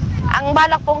lugar. Ang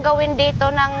balak pong gawin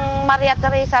dito ng Maria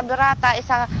Teresa Berata,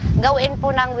 gawin po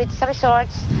ng beach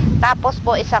resorts, tapos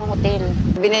po isang hotel.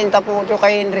 Binenta po ito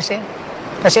kay Henry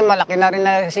kasi malaki na rin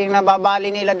na kasi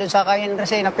nababali nila doon sa kay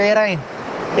Henry na pera eh.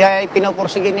 Kaya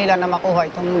pinupursige nila na makuha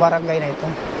itong barangay na ito.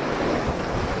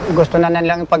 Gusto na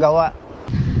nilang ipagawa.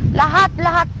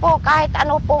 Lahat po, kahit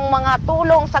ano pong mga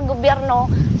tulong sa gobyerno,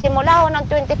 simula ng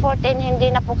 2014,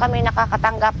 hindi na po kami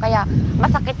nakakatanggap, kaya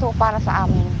masakit po para sa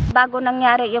amin. Bago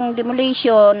nangyari yung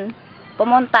demolition,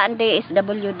 pumunta ang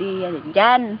DSWD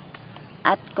dyan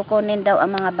at kukunin daw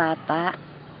ang mga bata.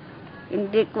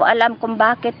 Hindi ko alam kung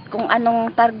bakit, kung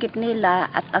anong target nila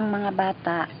at ang mga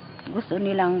bata gusto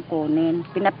nilang kunin.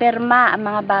 Pinapirma ang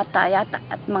mga bata yata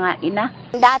at mga ina.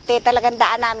 Dati talagang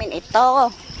daan namin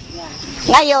ito.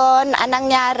 Ngayon, anong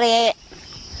nangyari,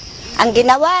 ang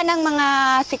ginawa ng mga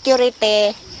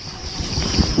security,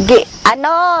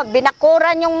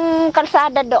 binakuran yung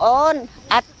kalsada doon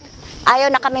at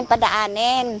ayaw na kaming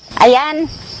padaanin.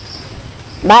 Ayan,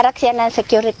 barak siya ng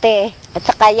security at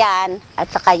saka yan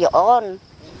at saka yun.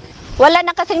 Wala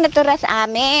na kasing natura sa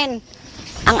amin.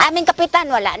 Ang aming kapitan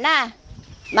wala na.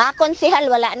 Mga konsihal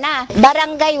wala na.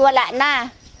 Barangay wala na.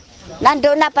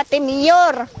 Nandoon na pati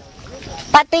mayor.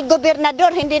 Pati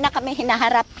gobernador hindi na kami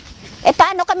hinaharap.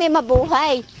 Paano kami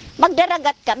mabuhay?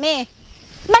 Magdaragat kami.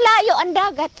 Malayo ang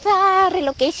dagat sa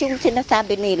relocation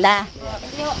sinasabi nila.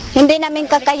 Hindi namin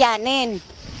kakayanin.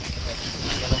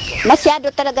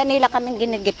 Masyado talaga nila kaming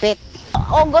ginigipit.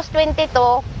 August 22,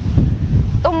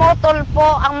 tumutol po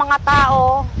ang mga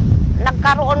tao.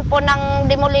 Nagkaroon po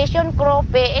ng demolition crew,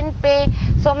 PNP.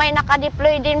 So may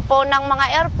nakadeploy din po ng mga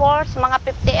Air Force, mga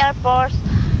 50 Air Force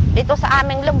dito sa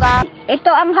aming lugar.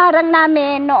 Ito ang harang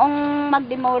namin noong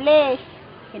mag-demolish.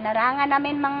 Hinarangan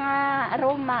namin mga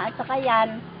aroma at saka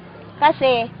yan.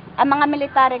 Kasi ang mga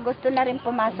military gusto na rin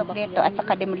pumasok dito at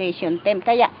saka demolition team.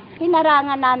 Kaya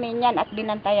hinarangan namin yan at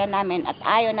binantayan namin at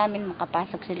ayaw namin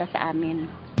makapasok sila sa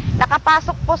amin.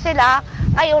 Nakapasok po sila,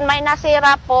 ngayon may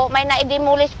nasira po, may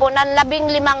na-demolish po ng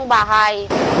 15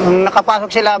 bahay. Nung nakapasok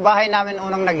sila, bahay namin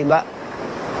unang nagiba.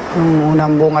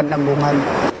 Unang bungad na bungad.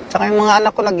 Saka yung mga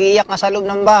anak ko nag-iiyak nga sa loob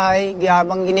ng bahay,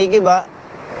 habang ginigiba,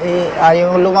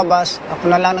 ayaw lumabas.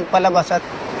 Ako na lang nagpalabas at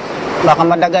baka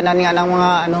madaganan nga ng mga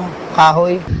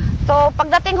kahoy. So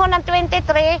pagdating ho ng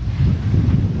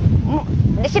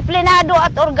 23, disiplinado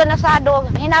at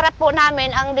organisado, hinarap po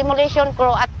namin ang demolition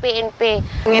crew at PNP.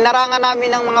 Hinarangan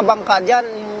namin ng mga bangka dyan,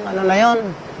 yung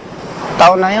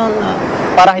taon na yun,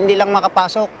 para hindi lang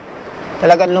makapasok.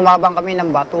 Talagang lumabang kami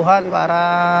ng batuhan para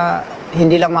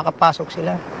hindi lang makapasok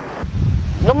sila.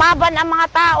 Lumaban ang mga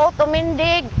tao,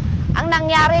 tumindig, Ang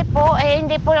nangyari po,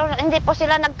 hindi po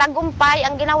sila nagtagumpay.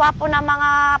 Ang ginawa po ng mga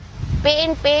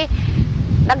PNP,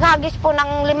 naghagis po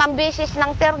ng 5 beses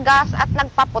ng tear gas at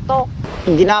nagpaputok.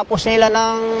 Ginapos nila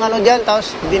ng ano dyan,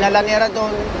 tapos dinala nila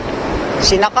doon,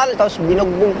 sinakal, tapos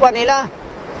binugbog pa nila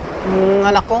ang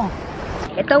anak ko.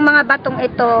 Itong mga batong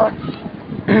ito,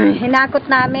 hinakot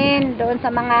namin doon sa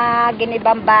mga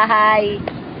ginibang bahay.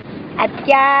 At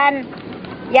yan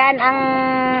ang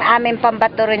aming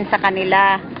pambato rin sa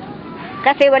kanila.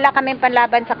 Kasi wala kaming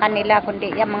panlaban sa kanila, kundi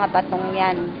yung mga batong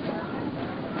yan.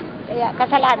 Kaya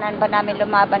kasalanan ba namin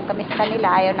lumaban kami sa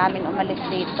kanila, ayaw namin umalis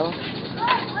dito.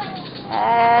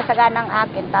 Sa ganang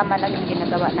akin, tama lang yung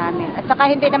ginagawa namin. At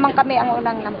saka hindi naman kami ang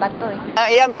unang nambato.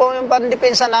 Iyan po yung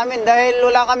pandepensa namin dahil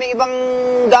wala kami ibang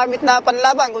gamit na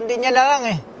panlaban, kundi niya na lang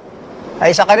eh.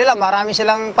 Ay sa kanila, marami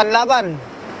silang panlaban.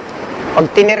 Pag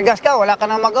tinirgas ka, wala ka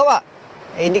nang magawa.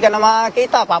 Hindi ka na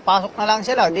makakita, papasok na lang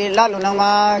sila, lalo nang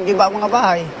magiba mga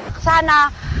bahay. Sana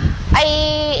ay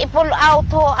i-pull out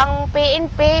ho ang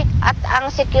PNP at ang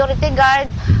security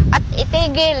guard at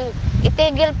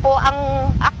itigil po ang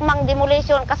akmang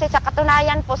demolition kasi sa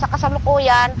katunayan po sa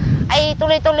kasalukuyan ay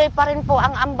tuloy-tuloy pa rin po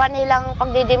ang amba nilang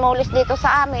pagdidemolish dito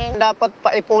sa amin. Dapat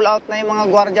pa i-pull out na yung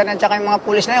mga gwardiyan at saka yung mga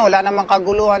pulis na yun. Wala namang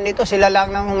kaguluhan dito, sila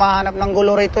lang nang humahanap ng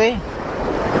gulo rito eh.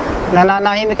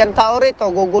 Nananahimik ang tao rito,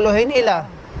 guguluhin nila.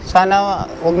 Sana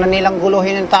huwag na nilang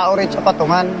guluhin ang tao rito sa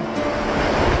patungan.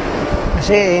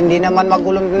 Kasi hindi naman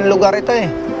magulong lugar ito eh.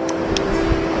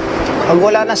 Pag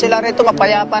wala na sila rito,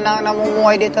 mapayapa na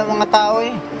namumuhay dito ang mga tao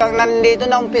eh. Pag nandito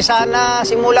na umpisa na,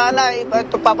 simula na,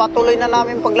 papatuloy na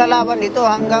namin paglalaban dito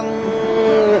hanggang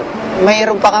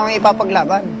mayroon pa kami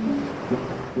ipapaglaban.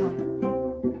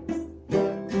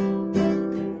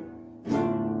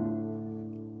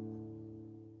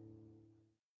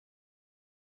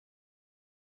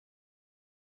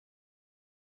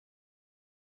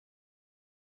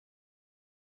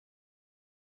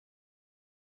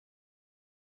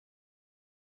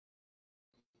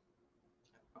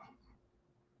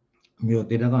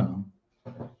 Muted ako, no?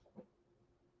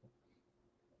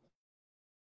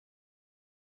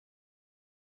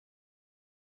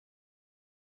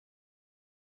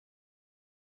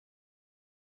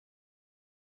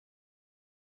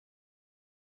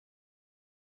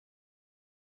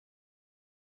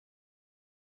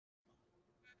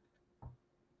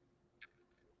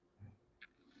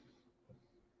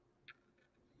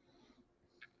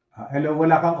 Hello,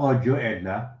 wala kang audio,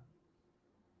 Edna.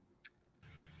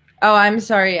 Oh, I'm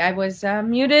sorry. I was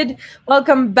muted.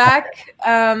 Welcome back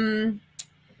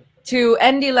to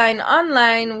NDLine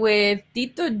Online with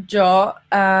Tito Jo.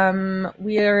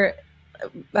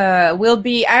 We'll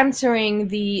be answering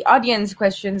the audience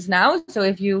questions now. So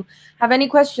if you have any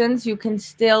questions, you can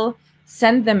still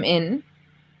send them in.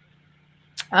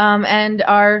 And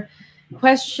our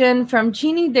question from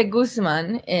Chini de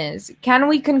Guzman is, can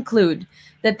we conclude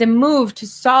that the move to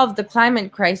solve the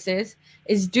climate crisis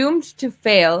is doomed to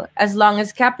fail as long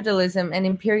as capitalism and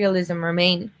imperialism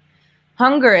remain?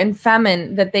 Hunger and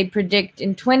famine that they predict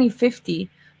in 2050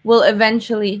 will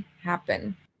eventually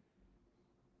happen.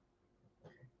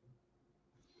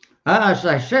 As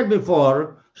I said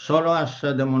before, so long as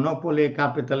the monopoly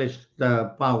capitalist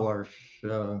powers,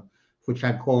 which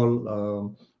I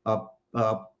call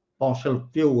fossil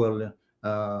fuel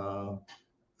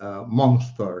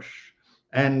monsters,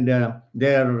 and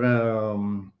their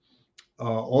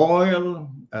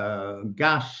oil,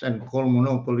 gas, and coal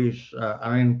monopolies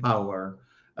are in power,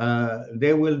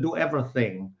 they will do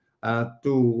everything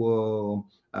to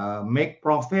make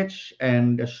profits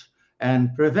and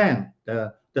prevent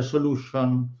the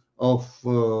solution of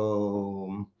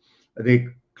the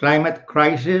climate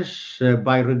crisis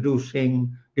by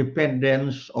reducing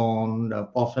dependence on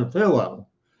fossil fuel.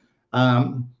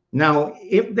 Now,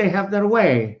 if they have their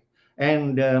way,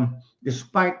 and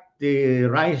despite the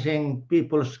rising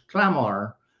people's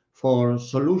clamor for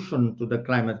solution to the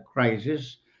climate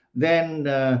crisis, then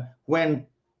when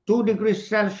 2 degrees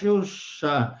Celsius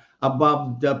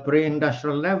above the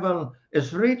pre-industrial level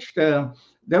is reached,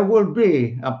 there will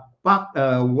be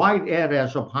wide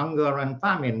areas of hunger and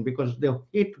famine because the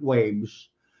heat waves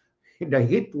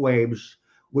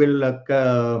will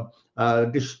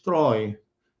destroy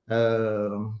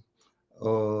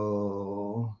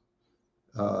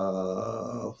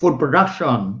food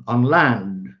production on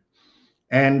land,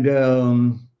 and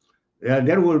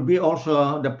there will be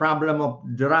also the problem of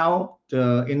drought,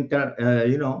 the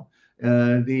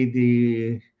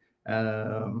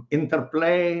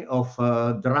interplay of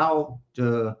drought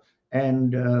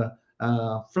and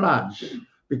floods,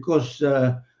 because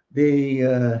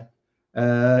the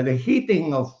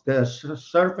heating of the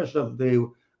surface of the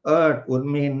Earth would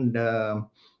mean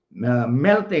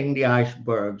melting the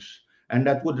icebergs, and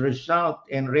that would result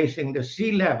in raising the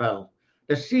sea level.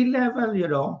 The sea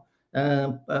level,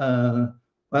 uh, uh,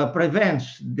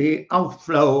 prevents the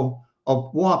outflow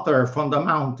of water from the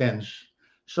mountains.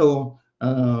 So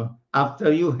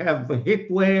after you have heat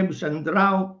waves and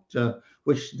drought,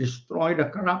 which destroy the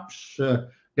crops,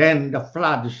 then the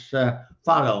floods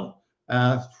follow,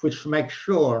 which makes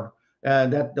sure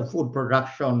that the food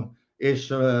production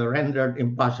is rendered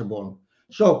impossible.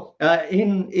 So,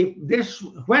 if this,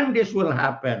 when this will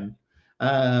happen,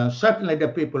 certainly the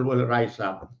people will rise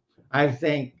up. I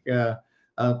think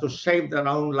to save their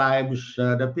own lives,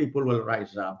 the people will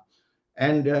rise up,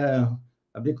 and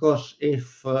because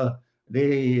if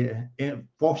the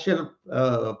fossil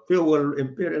fuel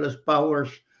imperialist powers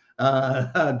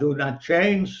do not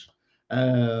change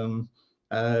um,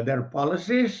 their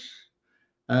policies,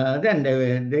 then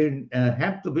they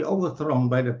have to be overthrown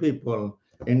by the people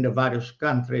in the various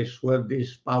countries where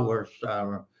these powers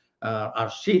are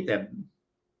seated.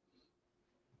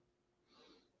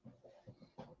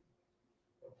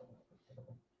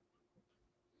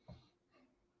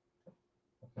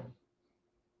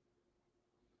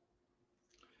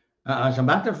 As a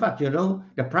matter of fact,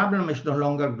 the problem is no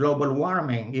longer global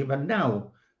warming, even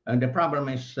now. The problem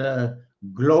is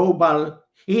global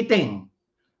heating.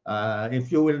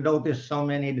 If you will notice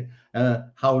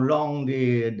how long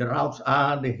the droughts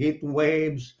are, the heat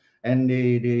waves, and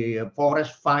the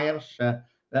forest fires,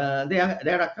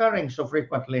 they're occurring so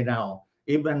frequently now,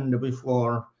 even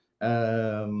before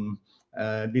the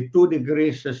 2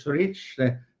 degrees is reached.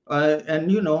 And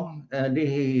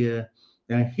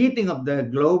the heating of the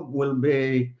globe will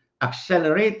be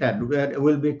accelerated,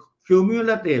 will be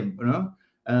cumulative.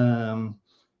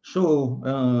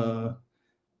 So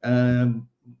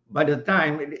by the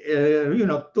time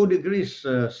 2 degrees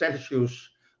Celsius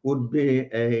would be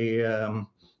a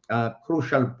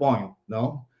crucial point,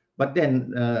 no? But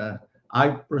then I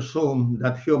presume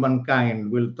that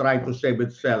humankind will try to save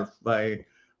itself by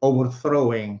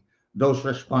overthrowing those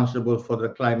responsible for the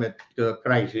climate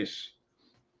crisis.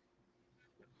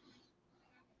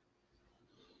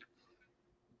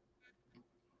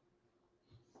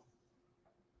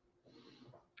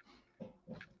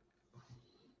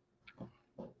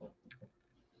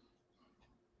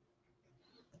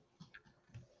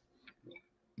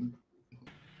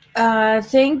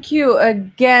 Thank you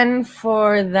again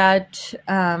for that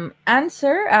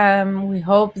answer. We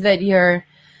hope that your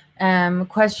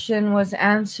question was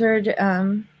answered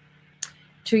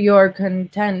to your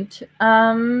content.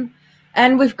 And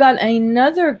we've got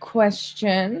another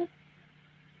question.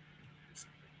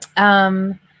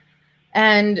 And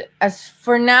as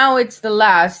for now, it's the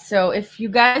last. So if you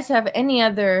guys have any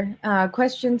other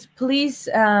questions, please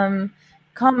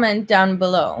comment down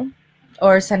below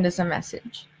or send us a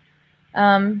message.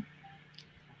 The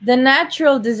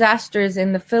natural disasters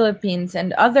in the Philippines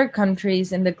and other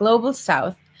countries in the global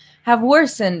south have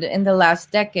worsened in the last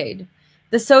decade.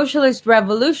 The socialist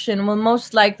revolution will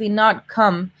most likely not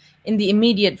come in the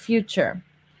immediate future.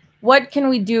 What can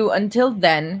we do until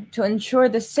then to ensure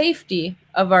the safety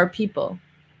of our people?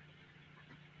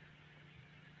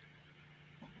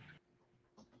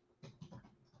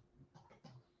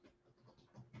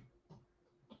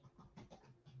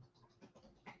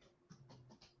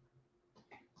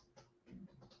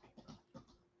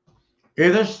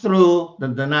 It is true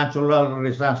that the natural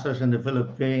disasters in the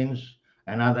Philippines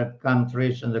and other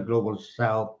countries in the global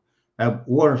south have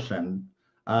worsened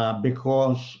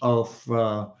because of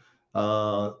the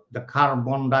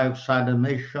carbon dioxide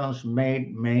emissions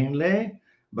made mainly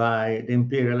by the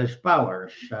imperialist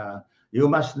powers. You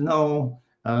must know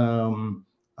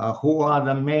who are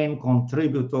the main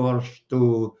contributors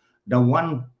to the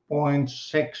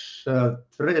 1.6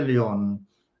 trillion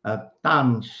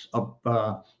tons of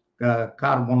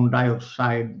carbon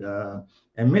dioxide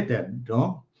emitted.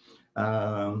 No?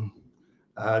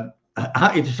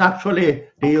 It is actually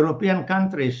the European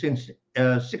countries since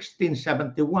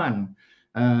 1671,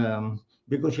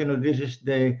 because this is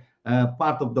the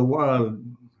part of the world,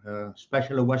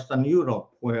 especially Western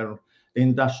Europe, where the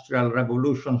Industrial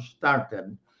Revolution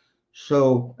started.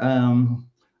 So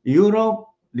Europe,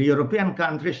 the European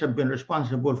countries have been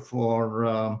responsible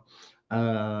for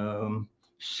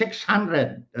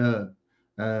 600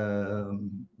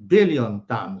 billion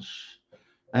tons.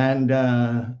 And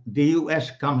the US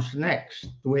comes next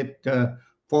with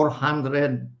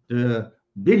 400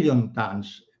 billion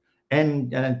tons.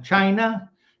 And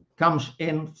China comes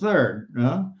in third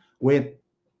with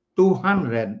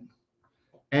 200.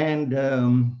 And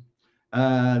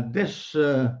this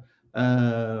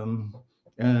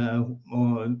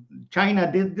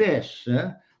China did this,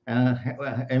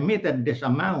 emitted this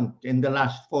amount in the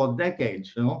last 4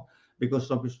 decades,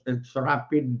 because of its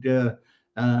rapid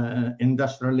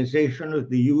industrialization with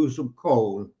the use of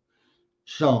coal.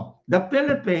 So the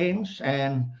Philippines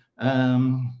and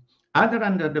other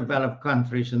underdeveloped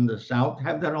countries in the South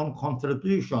have their own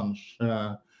contributions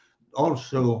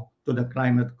also to the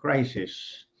climate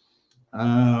crisis.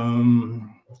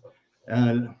 Um,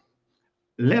 uh,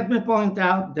 Let me point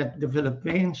out that the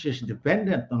Philippines is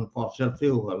dependent on fossil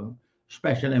fuel,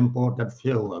 especially imported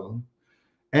fuel.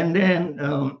 And then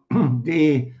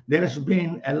there has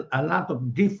been a lot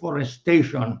of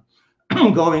deforestation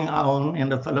going on in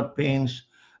the Philippines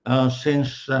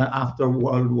since after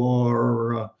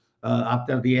the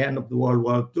end of the World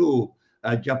War II.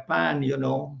 Japan,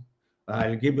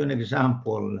 I'll give you an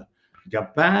example.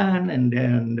 Japan and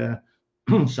then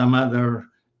some other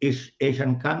East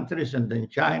Asian countries, and then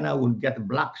China would get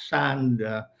black sand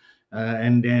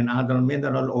and then other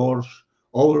mineral ores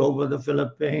all over the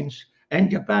Philippines.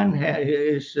 And Japan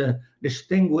is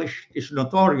distinguished, is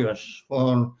notorious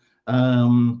for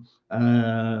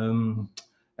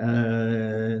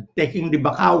taking the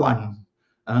bakawan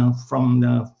from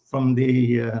the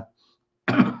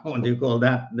what do you call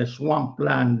that? The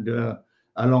swampland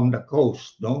along the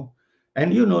coast, no?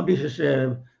 And this is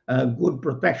a good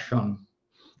protection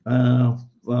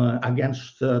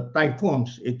against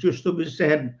typhoons. It used to be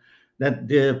said that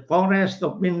the forest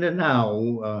of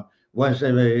Mindanao was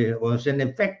an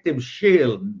effective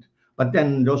shield, but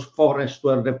then those forests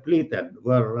were depleted,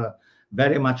 were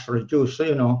very much reduced.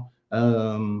 So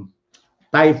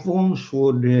typhoons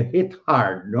would hit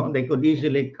hard. No? They could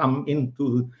easily come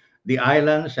into the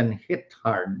islands and hit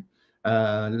hard.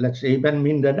 Let's say even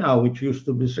Mindanao, which used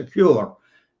to be secure.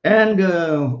 And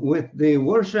with the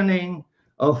worsening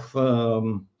of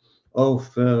global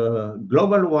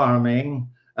warming,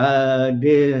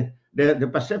 the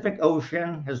Pacific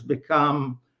Ocean has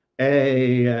become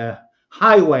a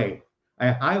highway,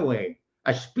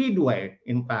 a speedway,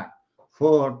 in fact,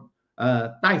 for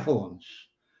typhoons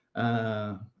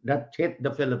that hit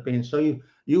the Philippines. So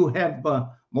you have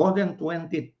more than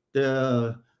 20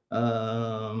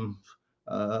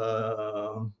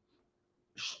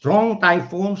 strong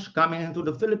typhoons coming into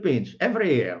the Philippines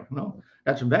every year. No,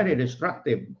 that's very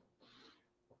destructive.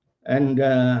 And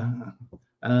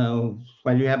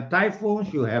when you have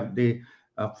typhoons, you have the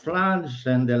floods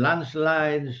and the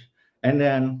landslides, and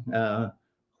then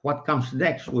what comes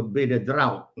next would be the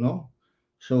drought. No,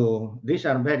 so these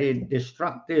are very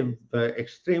destructive,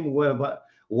 extreme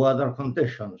weather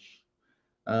conditions.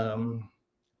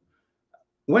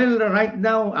 Well, right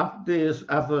now, after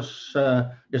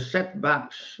the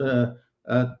setbacks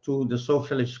to the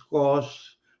socialist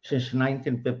cause since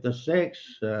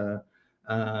 1956,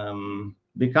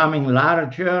 becoming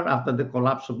larger after the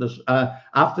collapse of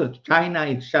after China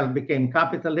itself became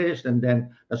capitalist, and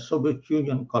then the Soviet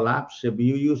Union collapsed. If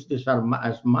you use this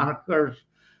as markers,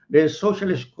 the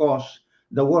socialist cause,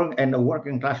 the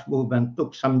working class movement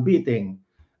took some beating,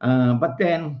 but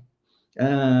then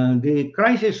the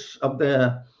crisis of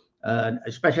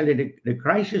especially the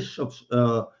crisis of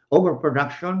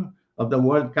overproduction of the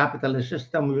world capitalist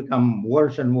system will become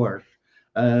worse and worse.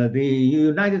 The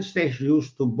United States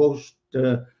used to boast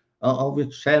of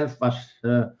itself as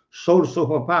sole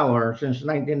superpower since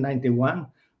 1991,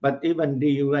 but even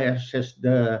the U.S. has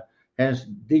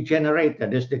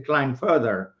degenerated, has declined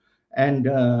further, and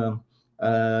the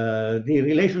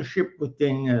relationship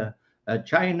between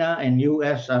China and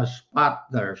U.S. as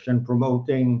partners in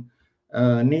promoting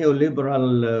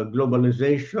neoliberal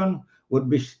globalization would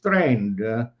be strained,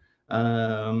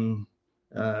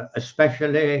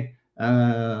 especially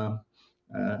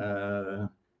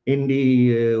in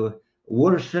the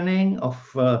worsening of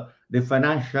the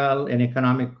financial and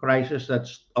economic crisis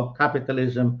of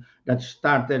capitalism that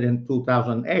started in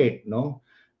 2008. No,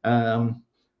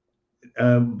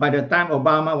 by the time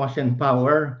Obama was in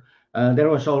power, there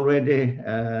was already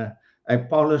a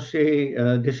policy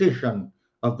decision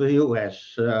of the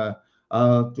U.S.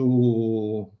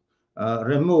 To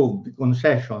remove the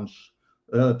concessions,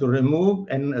 to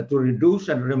reduce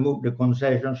and remove the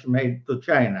concessions made to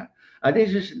China.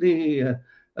 This is the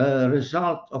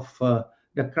result of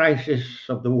the crisis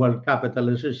of the world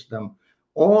capitalist system.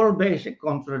 All basic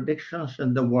contradictions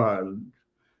in the world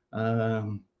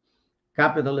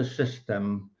capitalist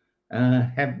system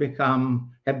have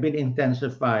been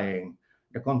intensifying.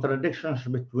 The contradictions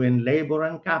between labor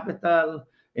and capital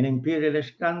in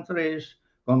imperialist countries,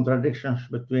 contradictions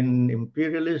between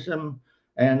imperialism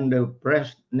and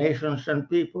oppressed nations and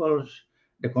peoples,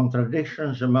 the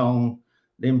contradictions among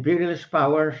the imperialist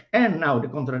powers, and now the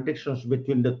contradictions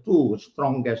between the two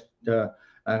strongest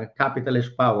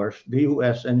capitalist powers, the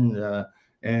US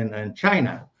and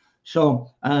China. So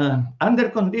under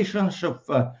conditions of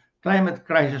climate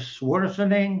crisis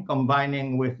worsening,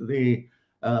 combining with the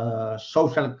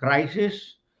social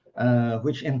crisis,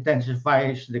 which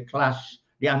intensifies the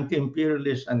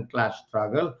anti-imperialist and class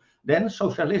struggle, then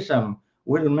socialism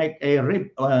will make a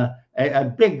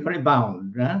big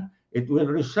rebound. It will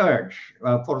resurge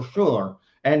for sure,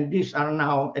 and this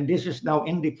is now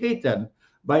indicated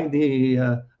by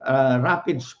the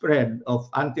rapid spread of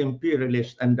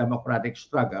anti-imperialist and democratic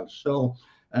struggles. So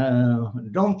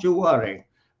don't you worry.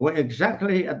 We're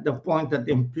exactly at the point that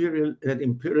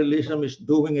imperialism is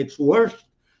doing its worst.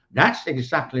 That's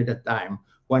exactly the time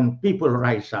when people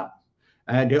rise up.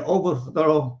 They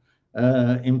overthrow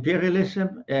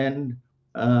imperialism and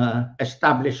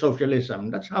establish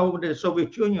socialism. That's how the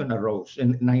Soviet Union arose in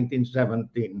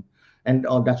 1917. And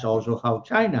that's also how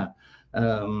China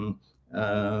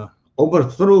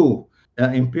overthrew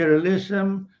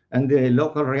imperialism and the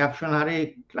local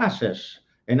reactionary classes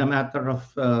in a matter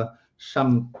of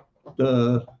some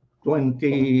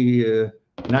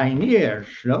 29 years,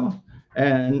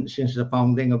 and since the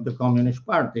founding of the Communist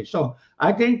Party. So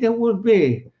I think there will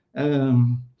be a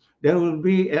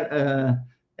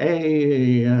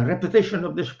repetition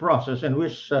of this process in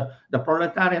which the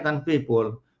proletariat and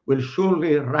people will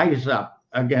surely rise up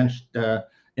against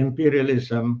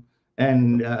imperialism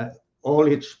and all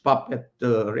its puppet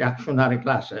reactionary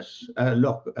classes,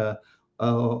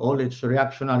 all its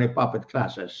reactionary puppet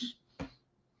classes.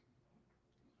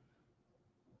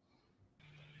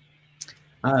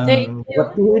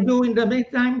 What do we do in the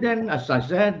meantime then? As I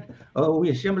said,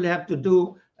 we simply have to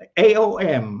do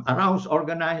AOM, arouse,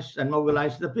 organize, and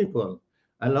mobilize the people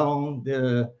along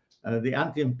the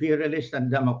anti-imperialist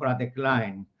and democratic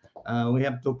line. We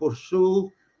have to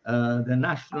pursue the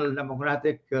national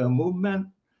democratic movement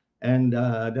and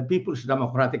the People's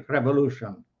Democratic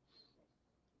Revolution.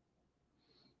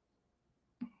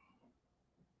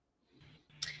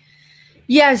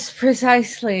 Yes,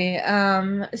 precisely.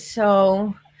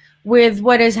 So with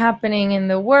what is happening in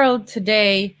the world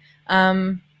today,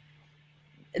 the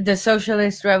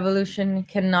socialist revolution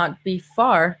cannot be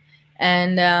far.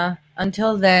 And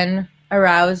until then,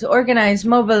 arouse, organize,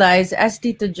 mobilize, as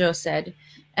Tito Joe said,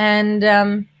 and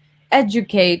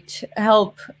educate,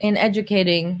 help in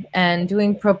educating and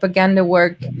doing propaganda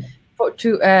work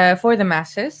for the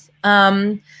masses.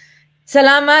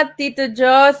 Salamat, Tito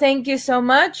Joe. Thank you so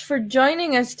much for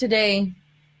joining us today.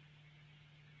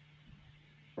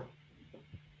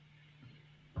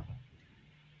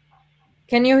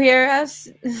 Can you hear us?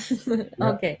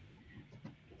 Okay.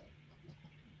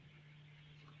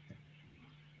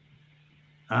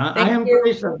 I am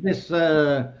pleased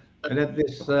that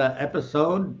this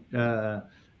episode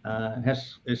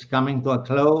is coming to a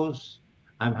close.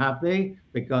 I'm happy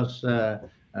because the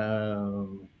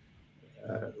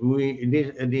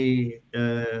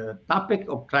topic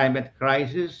of climate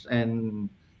crisis and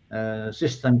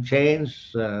system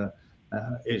change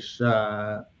is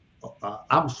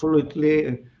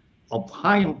absolutely of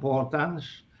high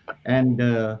importance, and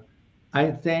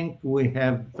I think we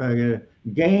have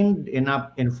gained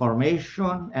enough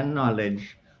information and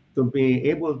knowledge to be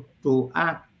able to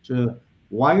act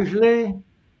wisely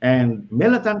and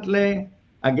militantly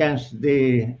against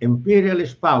the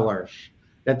imperialist powers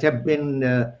that have been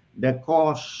the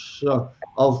cause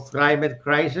of climate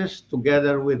crisis,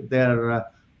 together with their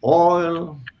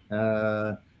oil,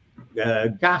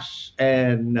 gas,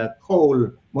 and coal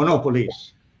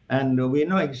monopolies. And we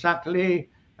know exactly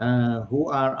who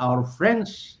are our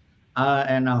friends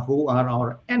and who are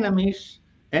our enemies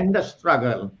in the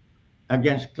struggle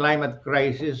against climate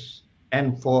crisis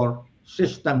and for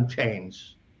system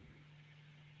change.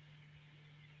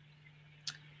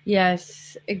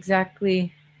 Yes,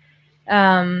 exactly.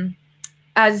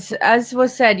 As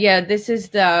was said, yeah, this is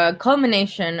the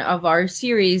culmination of our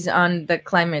series on the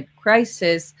climate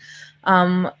crisis.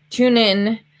 Tune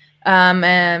in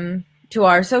to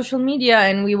our social media,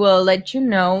 and we will let you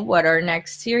know what our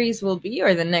next series will be,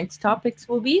 or the next topics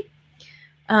will be.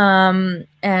 And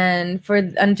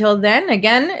until then,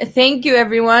 again, thank you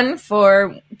everyone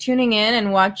for tuning in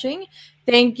and watching.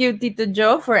 Thank you, Tito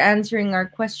Joe, for answering our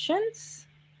questions.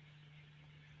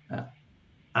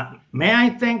 May I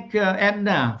thank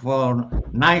Edna for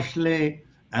nicely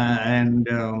and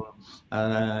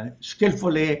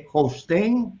skillfully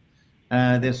hosting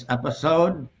this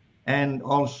episode, and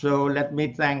also let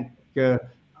me thank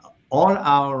all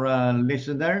our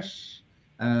listeners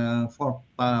for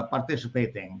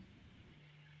participating.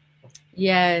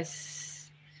 Yes.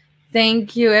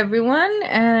 Thank you, everyone.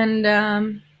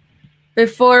 And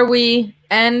before we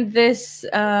end this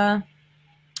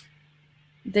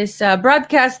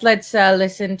broadcast, let's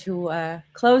listen to a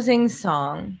closing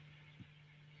song.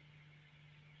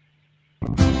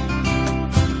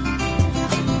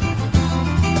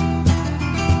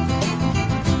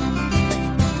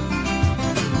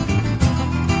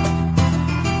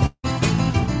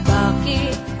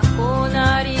 Bakit ako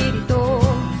naririto?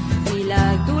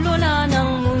 Tila dulo na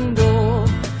ng mundo,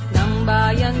 ng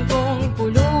bayan kong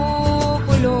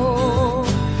pulo-pulo.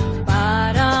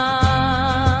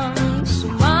 Parang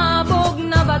sumabog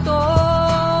na bato.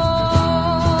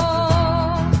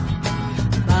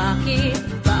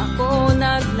 Bakit ba ako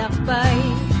naglakbay?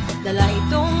 Dala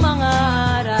itong mga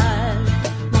aral,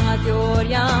 mga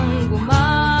teoryang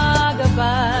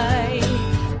gumagabay,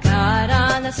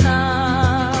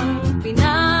 karanasang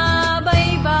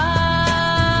pinabaybay.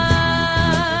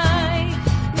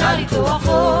 Narito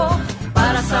ako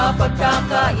para sa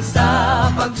pagkakaisa,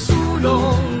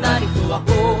 pagsulong. Narito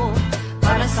ako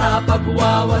para sa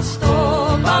pagwawasto,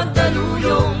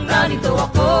 pagdaluyong. Narito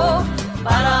ako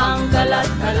para ang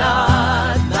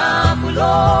kalat-kalat na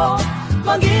pulo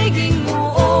magiging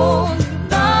muong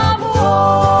na buo.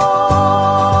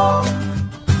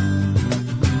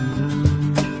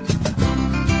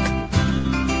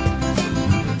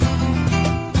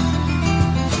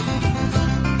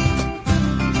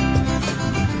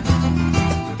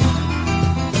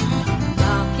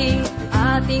 Bakit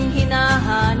ating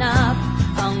hinahanap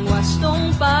ang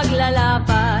wastong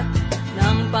paglalapat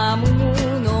ng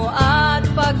pamumuno at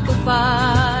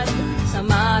pagtupad sa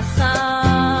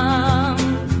masang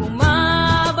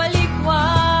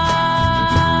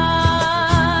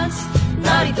bumabalikwas?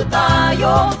 Narito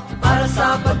tayo para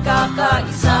sa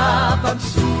pagkakaisa,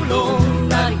 pagsulong.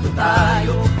 Narito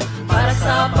tayo para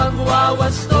sa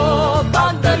pagwawasto,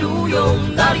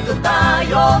 pagdaluyong. Narito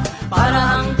tayo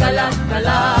para ang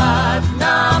kalat-kalat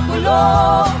na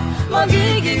pulo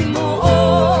magiging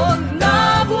muog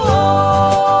na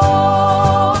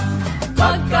buo.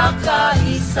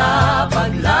 Pagkakaisa,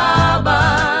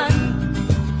 paglaban,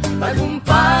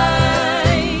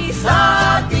 tagumpay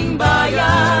sa ating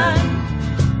bayan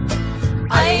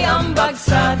ay ambag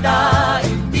sa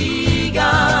daigdigan,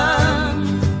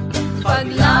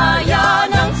 paglaya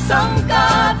ng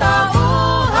sangkatauhan.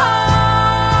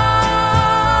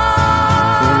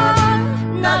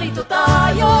 Narito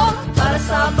tayo para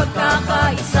sa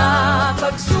pagkakaisa,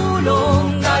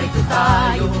 pagsulong. Narito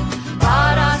tayo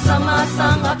para sa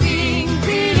masangaping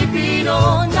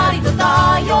Pilipino. Narito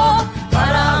tayo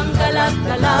para ang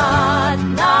kalat-kalat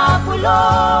na pulo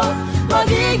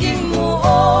magiging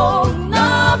muog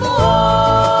na buo.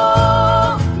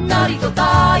 Narito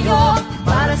tayo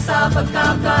para sa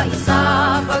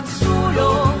pagkakaisa,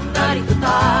 pagsulong. Narito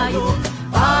tayo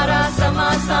para sa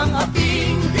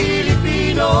masangaping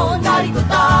Pilipino. Narito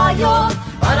tayo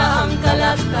para ang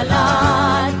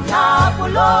kalat-kalat na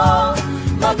pulo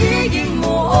magiging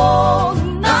muog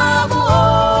na buo.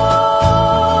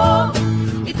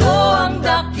 Ito ang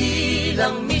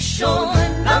dakilang misyon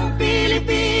ng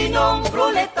Pilipinong